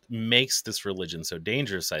makes this religion so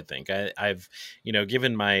dangerous. I think I've, you know,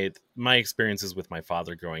 given my experiences with my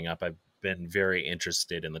father growing up, I've been very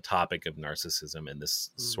interested in the topic of narcissism and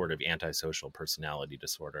this sort of antisocial personality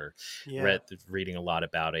disorder. Reading a lot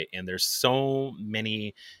about it, and there's so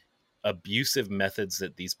many abusive methods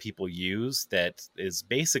that these people use that is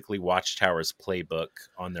basically Watchtower's playbook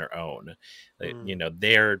on their own. You know,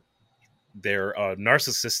 they're a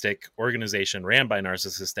narcissistic organization ran by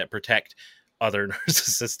narcissists that protect other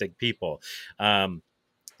narcissistic people.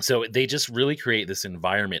 So they just really create this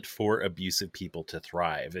environment for abusive people to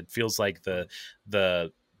thrive. It feels like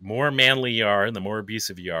the more manly you are and the more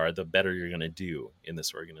abusive you are, the better you're going to do in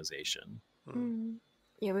this organization.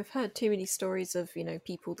 Yeah, we've heard too many stories of, you know,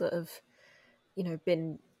 people that have, you know,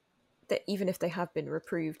 been, that even if they have been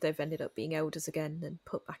reproved, they've ended up being elders again and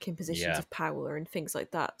put back in positions of power and things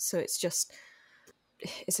like that. So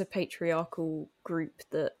it's a patriarchal group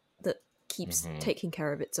that keeps taking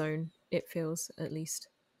care of its own, it feels, at least.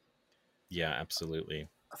 Yeah, absolutely.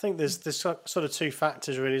 I think there's sort of two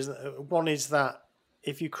factors, really. One is that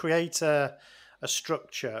if you create a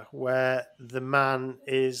structure where the man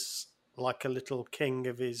is like a little king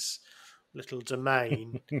of his little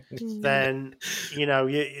domain, then, you know,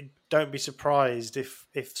 you don't be surprised if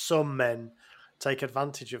some men take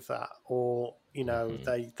advantage of that, or, you know,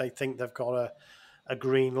 they think they've got a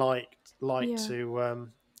green light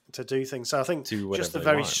to do things. So I think just the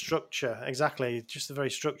very structure, exactly, just the very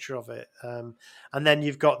structure of it. And then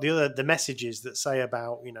you've got the messages that say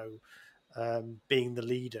about, you know, being the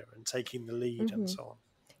leader and taking the lead and so on.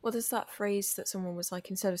 Well, there's that phrase that someone was like,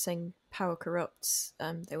 instead of saying power corrupts,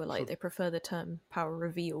 they were like, they prefer the term power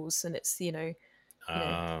reveals. And it's, you know,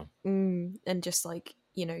 and just like,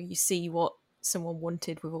 you know, you see what someone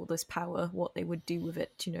wanted with all this power, what they would do with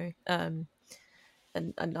it, you know.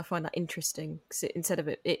 And I find that interesting, because instead of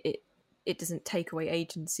it doesn't take away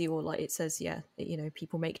agency, or like it says, you know,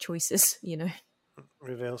 people make choices, you know.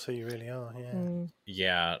 Reveals who you really are.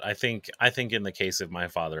 Yeah, I think in the case of my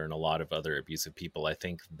father and a lot of other abusive people, I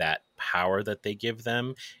think that power that they give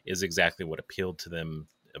them is exactly what appealed to them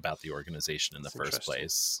about the organization in the first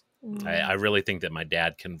place. I really think that my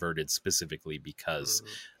dad converted specifically because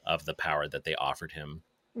of the power that they offered him.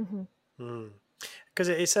 Because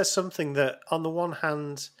it says something that, on the one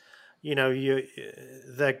hand, you know,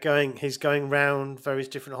 he's going around various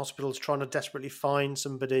different hospitals trying to desperately find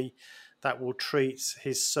somebody that will treat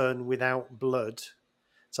his son without blood.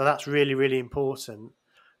 So that's really, really important.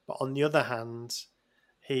 But on the other hand,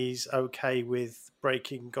 he's okay with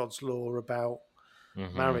breaking God's law about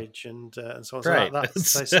marriage and so on. So right. that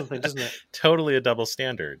says something, doesn't it? Totally a double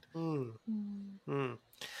standard. Going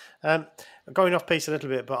off piece a little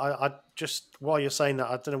bit, but I just, while you're saying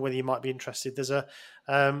that, I don't know whether you might be interested. There's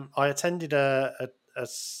I attended a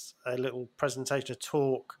little presentation, a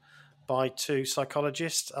talk by two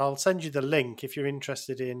psychologists. I'll send you the link if you're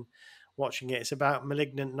interested in watching it. It's about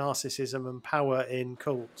malignant narcissism and power in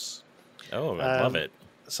cults. Oh, I love it.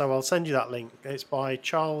 So I'll send you that link. It's by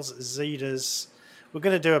Charles Zeiders. We're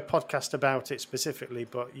going to do a podcast about it specifically,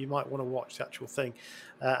 but you might want to watch the actual thing.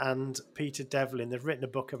 And Peter Devlin, they've written a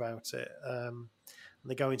book about it. And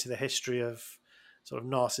they go into the history of sort of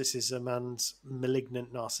narcissism and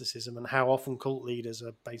malignant narcissism, and how often cult leaders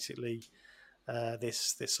are basically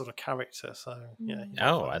this sort of character. So yeah.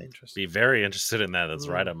 I'd be very interested in that. That's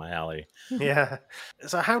right up my alley. Yeah.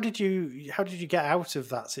 So how did you get out of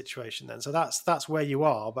that situation then? So that's where you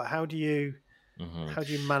are, but how do you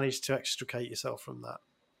manage to extricate yourself from that?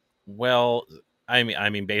 Well, I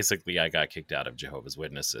mean, basically, I got kicked out of Jehovah's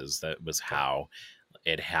Witnesses. That was how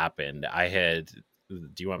it happened. Do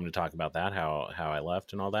you want me to talk about that? How I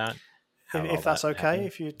left and all that? If that's okay, happened?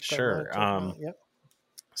 If you sure.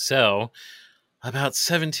 So, about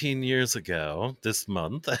 17 years ago this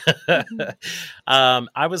month,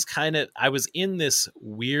 I was in this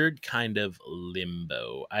weird kind of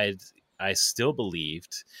limbo. I still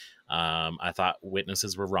believed. I thought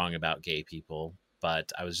witnesses were wrong about gay people,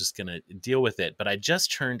 but I was just going to deal with it. But I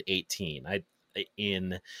just turned 18.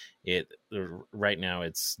 Right now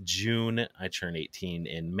it's June. I turned 18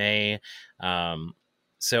 in May.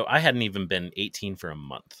 So I hadn't even been 18 for a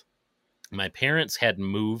month. My parents had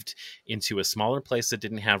moved into a smaller place that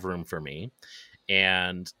didn't have room for me.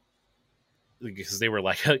 And because they were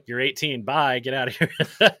like, "You're 18, bye, get out of here."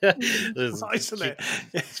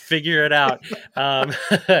 Figure it out.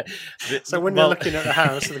 So when you're looking at the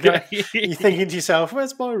house, you're thinking to yourself,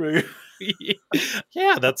 "Where's my room?"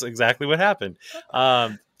 Yeah, that's exactly what happened.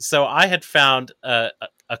 So I had found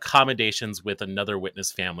accommodations with another witness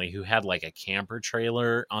family who had like a camper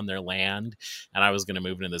trailer on their land, and I was going to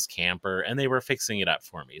move into this camper, and they were fixing it up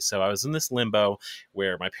for me. So I was in this limbo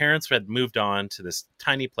where my parents had moved on to this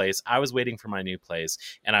tiny place. I was waiting for my new place,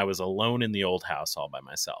 and I was alone in the old house all by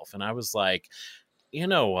myself. And I was like, you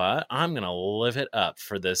know what? I'm going to live it up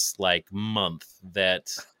for this like month that,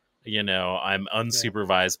 you know, I'm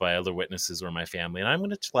unsupervised by other witnesses or my family, and I'm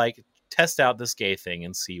going to like test out this gay thing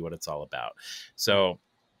and see what it's all about. So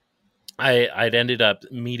I'd ended up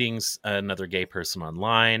meeting another gay person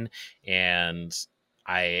online, and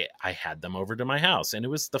I had them over to my house, and it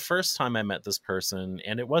was the first time I met this person.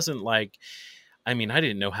 And it wasn't like, I mean, I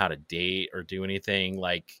didn't know how to date or do anything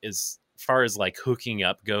like as far as like hooking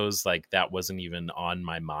up goes. Like that wasn't even on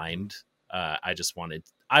my mind. I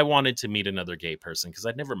wanted to meet another gay person because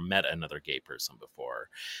I'd never met another gay person before.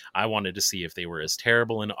 I wanted to see if they were as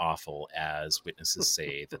terrible and awful as witnesses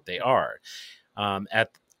say that they are.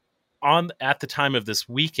 At the time of this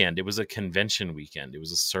weekend, it was a convention weekend. It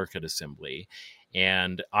was a circuit assembly.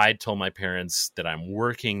 And I told my parents that I'm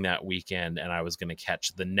working that weekend and I was going to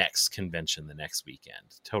catch the next convention the next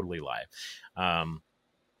weekend. Totally lie.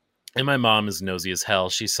 And my mom is nosy as hell.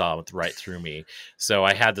 She saw right through me. So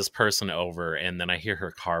I had this person over, and then I hear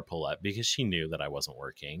her car pull up because she knew that I wasn't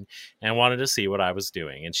working and wanted to see what I was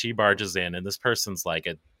doing. And she barges in, and this person's like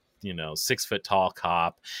a 6 foot tall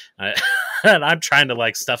cop. And I'm trying to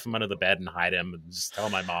like stuff him under the bed and hide him and just tell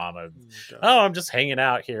my mom, I'm just hanging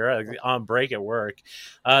out here on break at work.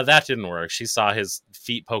 That didn't work. She saw his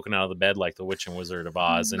feet poking out of the bed like the Witch and Wizard of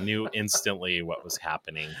Oz and knew instantly what was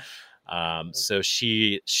happening. So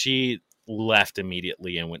she left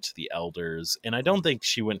immediately and went to the elders. And I don't think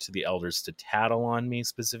she went to the elders to tattle on me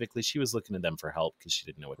specifically. She was looking to them for help because she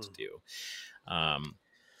didn't know what to do.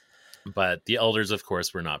 But the elders, of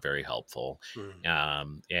course, were not very helpful.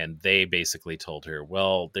 And they basically told her,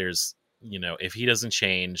 well, there's, if he doesn't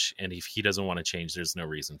change and if he doesn't want to change, there's no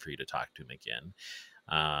reason for you to talk to him again.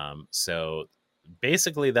 So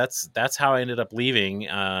basically that's how I ended up leaving.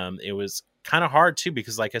 It was kind of hard too,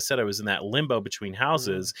 because like I said, I was in that limbo between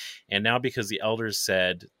houses. And now because the elders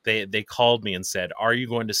said, they called me and said, are you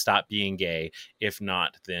going to stop being gay? If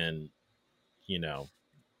not, then,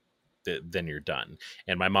 then you're done.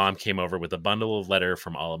 And my mom came over with a bundle of letter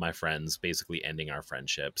from all of my friends, basically ending our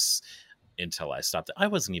friendships until I stopped. I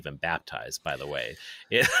wasn't even baptized, by the way.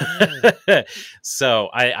 So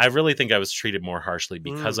I really think I was treated more harshly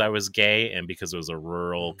because I was gay, and because it was a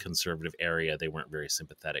rural conservative area, they weren't very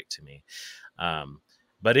sympathetic to me.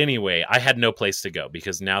 But anyway, I had no place to go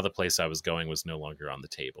because now the place I was going was no longer on the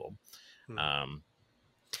table.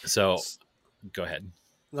 So go ahead.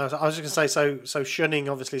 No, I was just going to say, so shunning,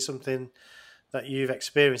 obviously something that you've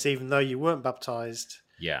experienced, even though you weren't baptized.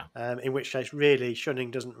 Yeah. In which case, really,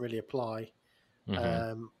 shunning doesn't really apply.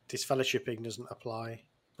 Disfellowshipping doesn't apply,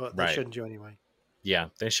 but they shunned you anyway. Yeah,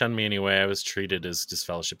 they shunned me anyway. I was treated as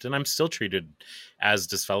disfellowshipped, and I'm still treated as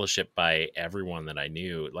disfellowshipped by everyone that I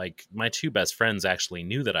knew. Like, my two best friends actually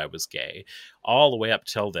knew that I was gay. All the way up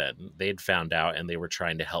till then, they'd found out, and they were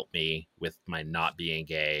trying to help me with my not being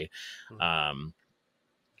gay. But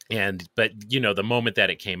the moment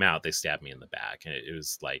that it came out, they stabbed me in the back, and it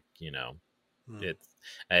was like,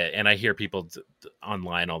 and I hear people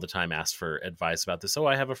online all the time ask for advice about this. Oh,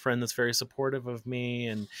 I have a friend that's very supportive of me,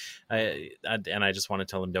 and I just want to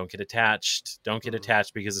tell them, don't get attached. Don't get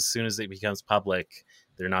attached, because as soon as it becomes public,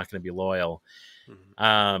 they're not going to be loyal.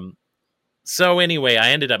 So anyway, I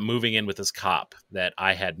ended up moving in with this cop that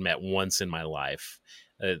I had met once in my life.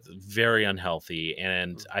 Very unhealthy,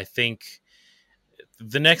 and I think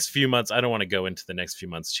the next few months, I don't want to go into the next few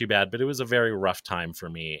months too bad, but it was a very rough time for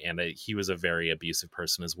me. And he was a very abusive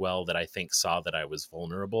person as well, that I think saw that I was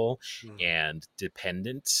vulnerable and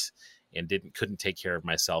dependent and couldn't take care of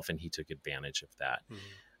myself. And he took advantage of that.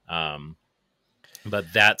 But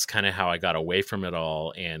that's kind of how I got away from it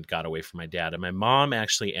all and got away from my dad. And my mom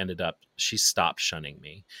actually she stopped shunning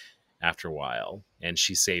me after a while, and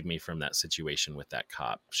she saved me from that situation with that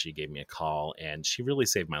cop. She gave me a call, and she really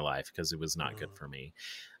saved my life because it was not good for me.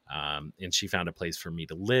 And she found a place for me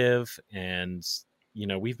to live, and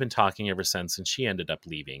we've been talking ever since, and she ended up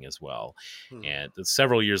leaving as well. And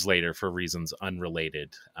several years later, for reasons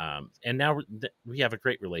unrelated. And now we have a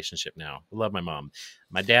great relationship now. I love my mom.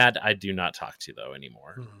 My dad, I do not talk to, though,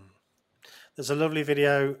 anymore. There's a lovely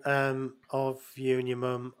video of you and your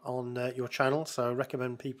mum on your channel, so I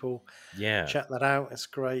recommend people check that out. It's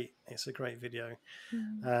great. It's a great video.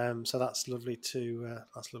 So that's lovely to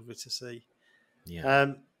see.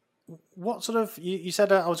 Yeah. What sort of you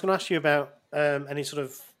said? I was going to ask you about any sort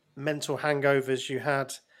of mental hangovers you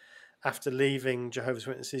had after leaving Jehovah's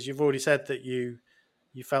Witnesses. You've already said that you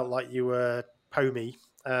felt like you were POMI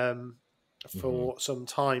for some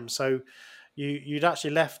time, so. You'd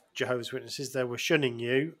actually left Jehovah's Witnesses. They were shunning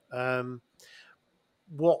you.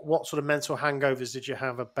 What sort of mental hangovers did you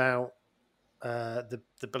have about the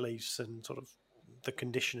beliefs and sort of the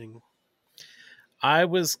conditioning? I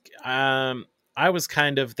was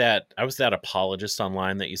kind of that. I was that apologist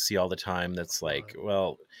online that you see all the time. That's like,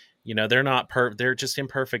 well, they're not they're just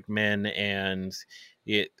imperfect men, and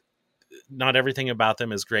not everything about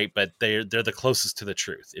them is great, but they're the closest to the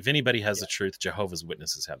truth. If anybody has the truth, Jehovah's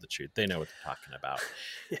Witnesses have the truth. They know what they're talking about.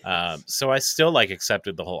 So I still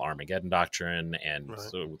accepted the whole Armageddon doctrine, and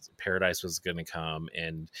so paradise was going to come.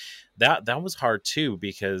 And that was hard too,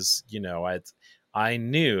 because, I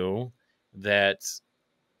knew that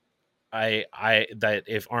that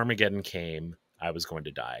if Armageddon came, I was going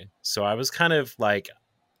to die. So I was kind of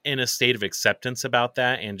in a state of acceptance about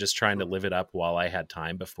that, and just trying to live it up while I had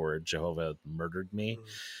time before Jehovah murdered me.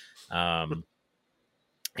 And,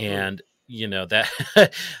 you know, that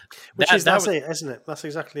that's it, isn't it? That's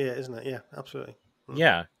exactly it, isn't it? Yeah, absolutely.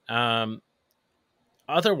 Yeah.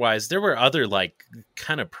 Otherwise, there were other like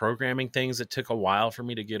kind of programming things that took a while for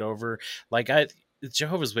me to get over. Like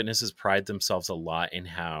Jehovah's Witnesses pride themselves a lot in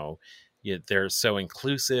how they're so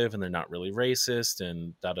inclusive and they're not really racist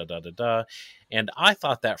and da da da da da. And I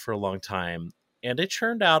thought that for a long time, and it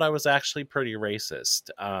turned out I was actually pretty racist.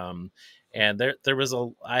 And there was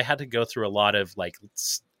I had to go through a lot of like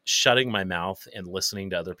shutting my mouth and listening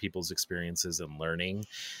to other people's experiences and learning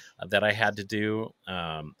that I had to do.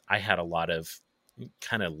 I had a lot of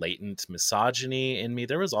kind of latent misogyny in me.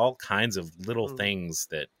 There was all kinds of little things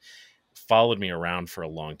that followed me around for a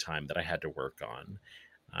long time that I had to work on.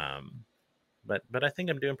 But I think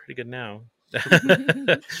I'm doing pretty good now.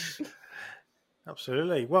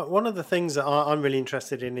 Absolutely. Well, one of the things that I'm really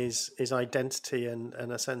interested in is identity and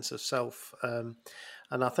a sense of self. And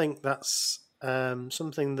I think that's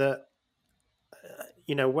something that,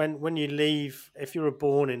 when you leave, if you're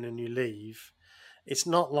born in and you leave, it's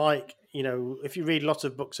not like, if you read lots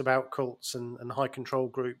of books about cults and high control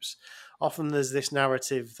groups, often there's this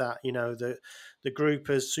narrative that, the group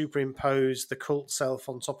has superimposed the cult self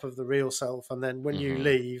on top of the real self. And then when you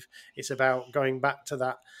leave, it's about going back to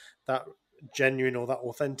that genuine or that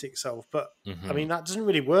authentic self. But I mean, that doesn't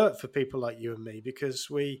really work for people like you and me, because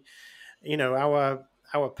we,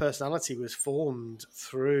 our personality was formed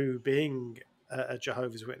through being a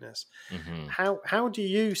Jehovah's Witness. How do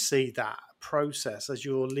you see that process as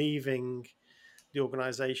you're leaving the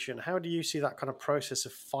organization? How do you see that kind of process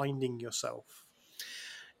of finding yourself?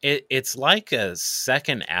 It's like a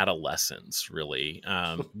second adolescence, really,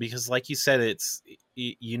 because like you said,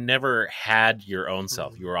 you never had your own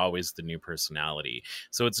self. You were always the new personality.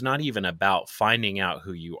 So it's not even about finding out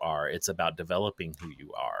who you are. It's about developing who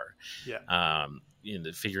you are. Yeah.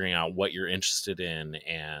 Figuring out what you're interested in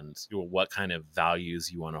and what kind of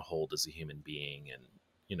values you want to hold as a human being, and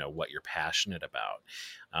what you're passionate about.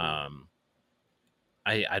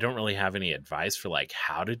 I don't really have any advice for like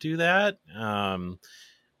how to do that.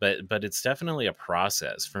 But it's definitely a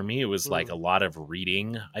process. For me, it was like a lot of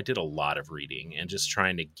reading. I did a lot of reading and just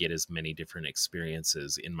trying to get as many different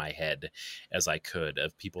experiences in my head as I could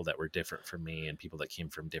of people that were different from me and people that came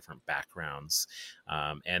from different backgrounds.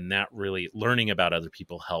 And that really, learning about other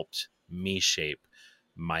people helped me shape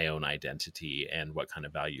my own identity and what kind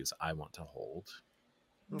of values I want to hold.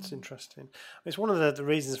 That's interesting. It's one of the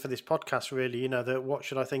reasons for this podcast, really, that what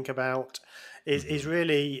should I think about is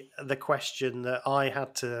really the question that I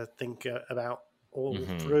had to think about all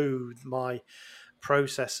through my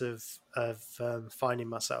process of finding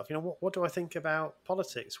myself. What do I think about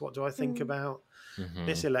politics? What do I think about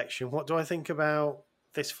this election? What do I think about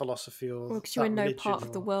this philosophy or because you're in no part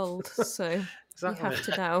of the world, so exactly. You have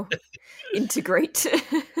to now integrate.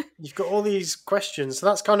 You've got all these questions, so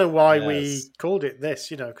that's kind of why we called it this,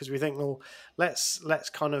 because we think, well, let's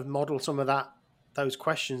kind of model some of those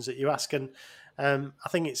questions that you ask. And I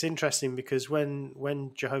think it's interesting because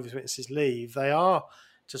when Jehovah's Witnesses leave, they are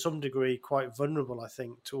to some degree quite vulnerable, I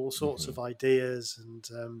think, to all sorts of ideas,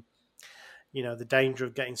 and the danger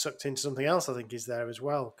of getting sucked into something else, I think, is there as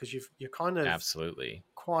well, because you're kind of absolutely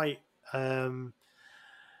quite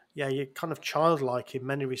you're kind of childlike in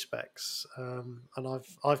many respects, and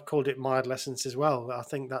I've called it my adolescence as well. I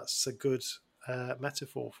think that's a good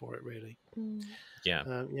metaphor for it, really.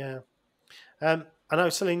 Yeah. I know,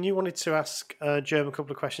 Celine, you wanted to ask Germ a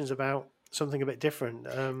couple of questions about something a bit different.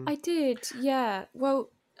 I did, yeah. Well,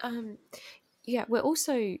 we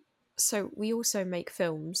also make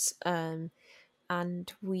films, and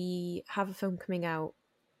we have a film coming out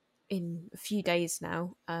in a few days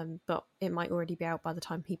now, but it might already be out by the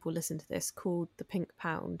time people listen to this, called The Pink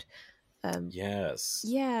Pound. Yes.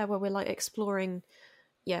 Yeah, where we're like exploring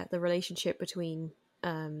the relationship between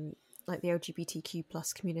like the LGBTQ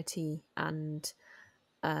plus community and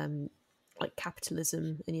like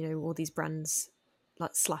capitalism, and all these brands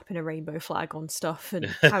like slapping a rainbow flag on stuff, and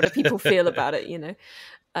how do people feel about it,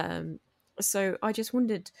 so I just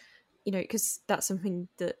wondered, because that's something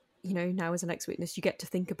that now as an ex-witness you get to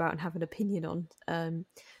think about and have an opinion on.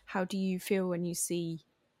 How do you feel when you see,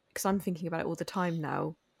 because I'm thinking about it all the time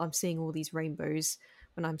now, I'm seeing all these rainbows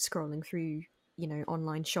when I'm scrolling through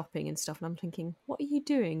online shopping and stuff, and I'm thinking, what are you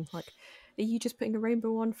doing? Like, are you just putting a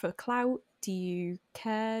rainbow on for clout? Do you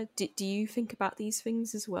care? Do you think about these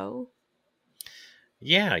things as well?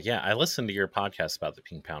 Yeah. I listened to your podcast about the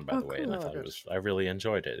Pink Pound, by the way, and I thought I really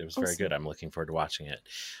enjoyed it. It was very good. I'm looking forward to watching it.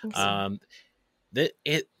 Awesome.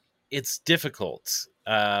 It's difficult.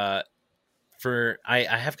 I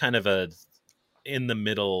have kind of a in the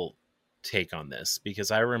middle take on this,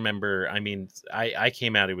 because I remember, I mean, I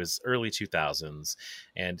came out, it was early 2000s,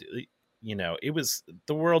 and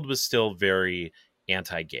the world was still very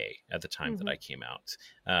anti-gay at the time that I came out.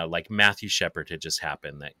 Like Matthew Shepard had just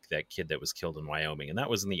happened, that kid that was killed in Wyoming, and that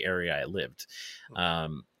was in the area I lived.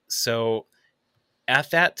 So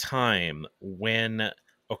at that time, when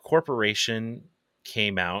a corporation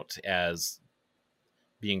came out as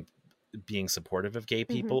being supportive of gay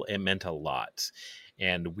people, it meant a lot.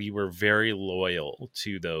 And we were very loyal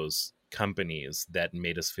to those companies that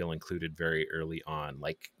made us feel included very early on.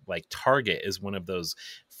 Like Target is one of those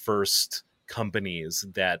first companies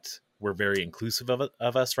that were very inclusive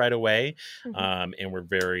of us right away. And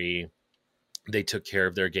they took care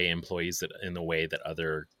of their gay employees in a way that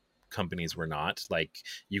other companies were not. Like,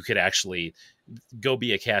 you could actually go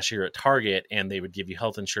be a cashier at Target and they would give you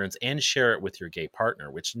health insurance and share it with your gay partner,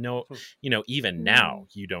 which even now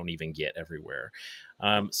you don't even get everywhere.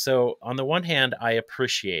 So on the one hand, I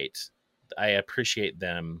appreciate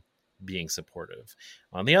them being supportive.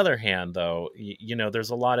 On the other hand, though,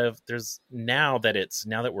 now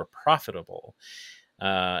that we're profitable,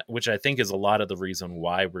 which I think is a lot of the reason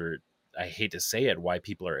why I hate to say it, why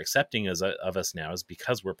people are accepting of us now, is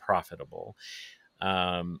because we're profitable.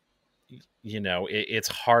 It's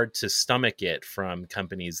hard to stomach it from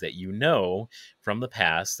companies that from the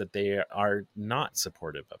past that they are not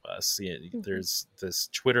supportive of us. There's this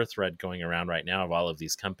Twitter thread going around right now of all of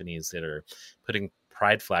these companies that are putting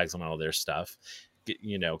pride flags on all their stuff,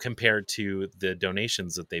 compared to the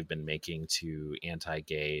donations that they've been making to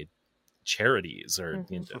anti-gay charities, or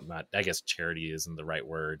not, I guess charity isn't the right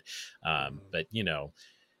word, but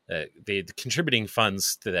the contributing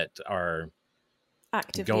funds that are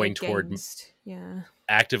actively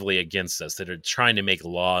against us, that are trying to make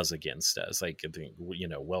laws against us, like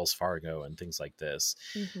Wells Fargo and things like this.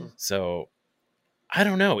 So I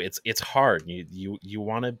don't know, it's hard. You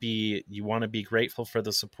want to be grateful for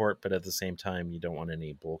the support, but at the same time you don't want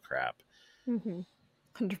any bull crap.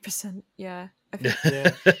 100%. Yeah, I think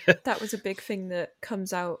that was a big thing that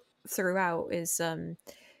comes out throughout, is that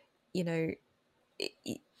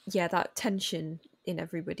tension in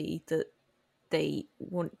everybody, that they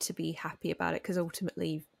want to be happy about it, because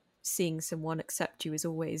ultimately seeing someone accept you is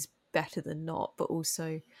always better than not, but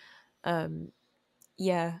also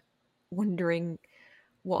wondering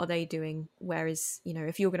what are they doing, whereas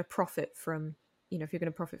if you're going to profit from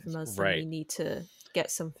us, then we need to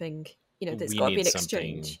get something, there's got to be an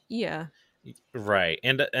exchange. Right.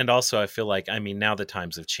 And also I feel like, now the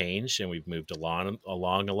times have changed and we've moved along a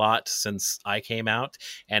lot since I came out,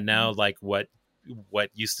 and now like what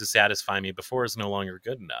used to satisfy me before is no longer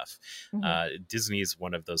good enough. Disney's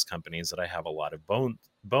one of those companies that I have a lot of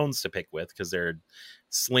bones to pick with, because they're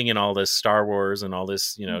slinging all this Star Wars and all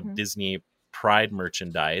this Disney Pride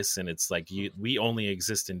merchandise, and it's like, we only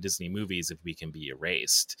exist in Disney movies if we can be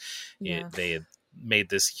erased. They made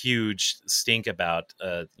this huge stink about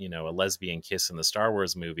a lesbian kiss in the Star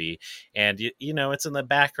Wars movie, and it's in the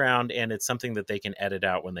background, and it's something that they can edit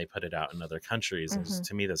out when they put it out in other countries. And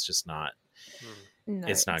to me, that's just not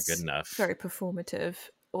it's not good enough. Very performative.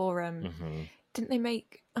 Or didn't they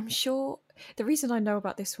make, I'm sure the reason I know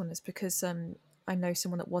about this one is because I know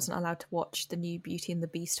someone that wasn't allowed to watch the new Beauty and the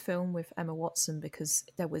Beast film with Emma Watson because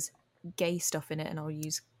there was gay stuff in it, and I'll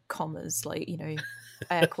use commas, like,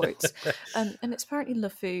 air quotes. And it's apparently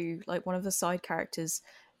LeFou, like one of the side characters,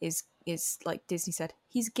 is like, Disney said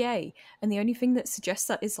he's gay, and the only thing that suggests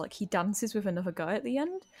that is like he dances with another guy at the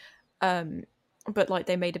end. But like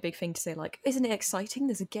they made a big thing to say, like, isn't it exciting?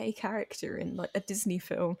 There's a gay character in like a Disney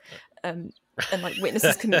film, and like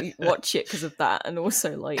witnesses couldn't watch it because of that. And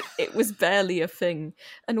also like it was barely a thing.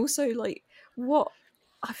 And also like what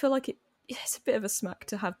I feel like it's a bit of a smack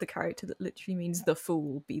to have the character that literally means the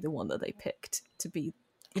fool be the one that they picked to be,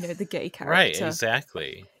 the gay character. Right,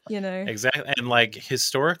 exactly. Exactly. And like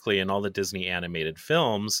historically in all the Disney animated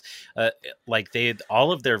films, like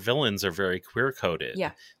all of their villains are very queer coded.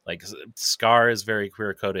 Yeah. Like Scar is very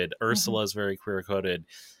queer coded. Ursula is very queer coded.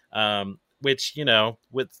 Which,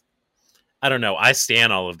 with, I don't know, I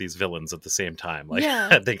stan all of these villains at the same time. Like,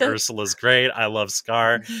 I think Ursula's great. I love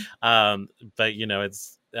Scar. But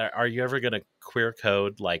are you ever going to queer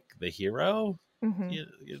code like the hero?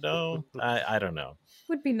 I don't know.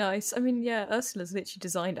 Would be nice. I mean, Ursula's literally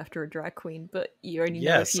designed after a drag queen, but you only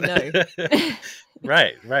know if you know.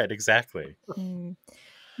 right, exactly. No,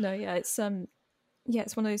 it's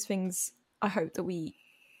it's one of those things. I hope that we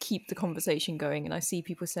keep the conversation going, and I see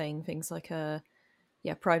people saying things like,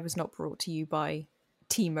 Pride was not brought to you by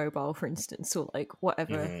T-Mobile, for instance, or like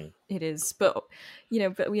whatever it is. But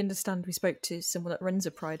but we understand. We spoke to someone that runs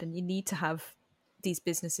a Pride, and you need to have these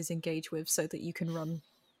businesses engage with so that you can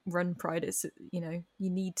run Pride. It's,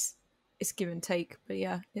 it's give and take, but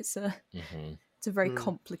yeah, it's a very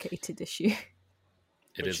complicated issue.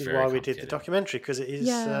 Which is why we did the documentary, because it is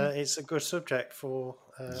it's a good subject for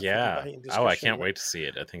debate and discussion. I can't wait to see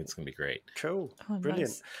it. I think it's going to be great. Cool, brilliant.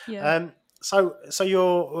 Nice. Yeah. So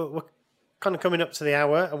we're kind of coming up to the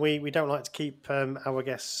hour, and we don't like to keep our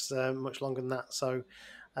guests much longer than that. So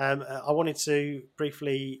I wanted to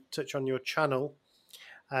briefly touch on your channel.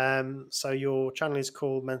 So your channel is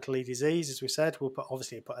called Mentally Disease, as we said. We'll put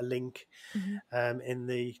a link in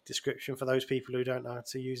the description for those people who don't know how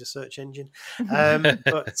to use a search engine.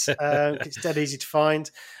 But it's dead easy to find.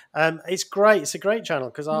 It's great. It's a great channel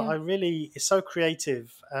because I really, it's so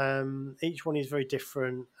creative. Each one is very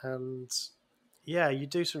different, and you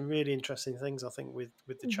do some really interesting things, I think, with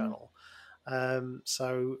the channel.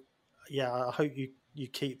 So I hope you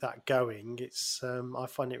keep that going. It's I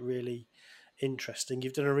find it really interesting.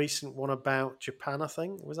 You've done a recent one about Japan, I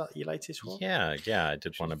think. Was that your latest one? Yeah, I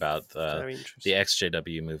did one about the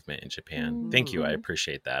XJW movement in Japan. Thank you. I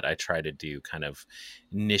appreciate that. I try to do kind of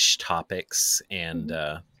niche topics and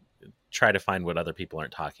try to find what other people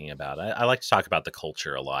aren't talking about. I like to talk about the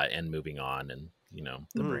culture a lot and moving on and,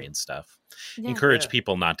 the brain stuff. Encourage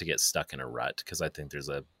people not to get stuck in a rut, because I think there's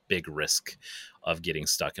a big risk of getting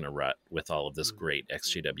stuck in a rut with all of this great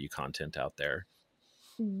XJW content out there.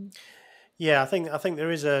 Yeah, I think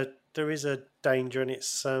there is a danger, and it's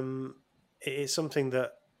something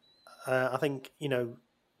that I think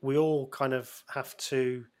we all kind of have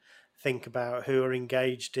to think about, who are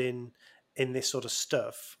engaged in this sort of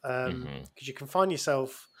stuff, because you can find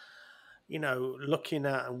yourself looking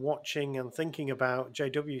at and watching and thinking about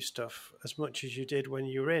JW stuff as much as you did when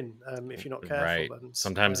you were in, if you're not careful. Right. And,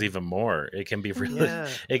 sometimes even more. It can be really,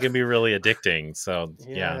 it can be really addicting. So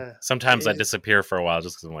sometimes I disappear for a while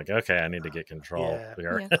just because I'm like, okay, I need to get control.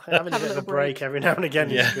 Having a bit of a break every now and again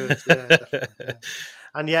is good. Yeah.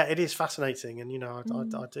 And it is fascinating, and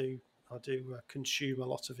I do consume a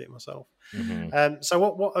lot of it myself. So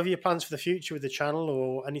what are your plans for the future with the channel,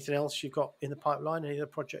 or anything else you've got in the pipeline? Any other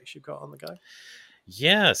projects you've got on the go?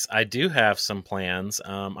 Yes, I do have some plans.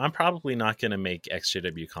 I'm probably not going to make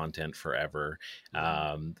XJW content forever.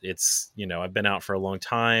 It's, I've been out for a long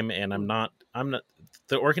time, and I'm not,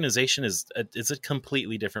 the organization is a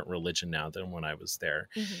completely different religion now than when I was there.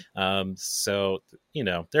 So,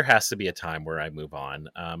 there has to be a time where I move on.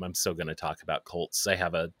 I'm still going to talk about cults. I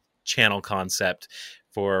have a channel concept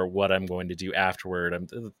for what I'm going to do afterward.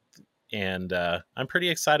 I'm pretty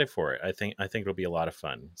excited for it. I think it'll be a lot of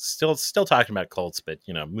fun. Still talking about cults, but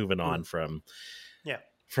moving on from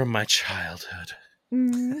my childhood.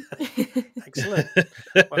 Excellent.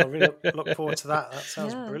 Well, I really look forward to that. That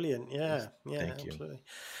sounds brilliant. Yeah, Thank absolutely.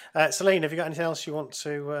 Celine, have you got anything else you want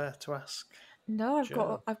to ask? No, I've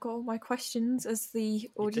got all my questions. As the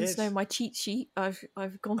audience know, my cheat sheet.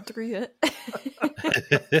 I've gone through it.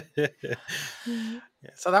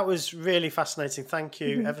 So that was really fascinating. Thank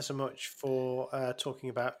you ever so much for talking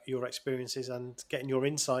about your experiences and getting your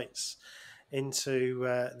insights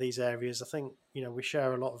into these areas. I think we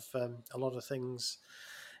share a lot of things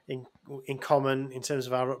in common in terms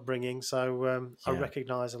of our upbringing. So I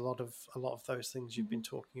recognise a lot of those things you've been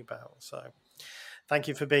talking about. So thank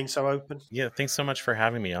you for being so open. Yeah, thanks so much for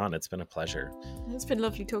having me on. It's been a pleasure. It's been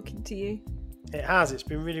lovely talking to you. It has. It's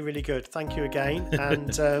been really, really good. Thank you again.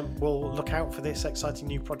 And we'll look out for this exciting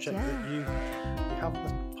new project that you have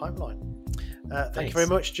in the pipeline. Thank you very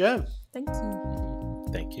much, Germ. Thank you.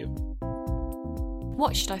 Thank you.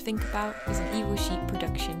 What Should I Think About is an Evil Sheep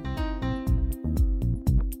production.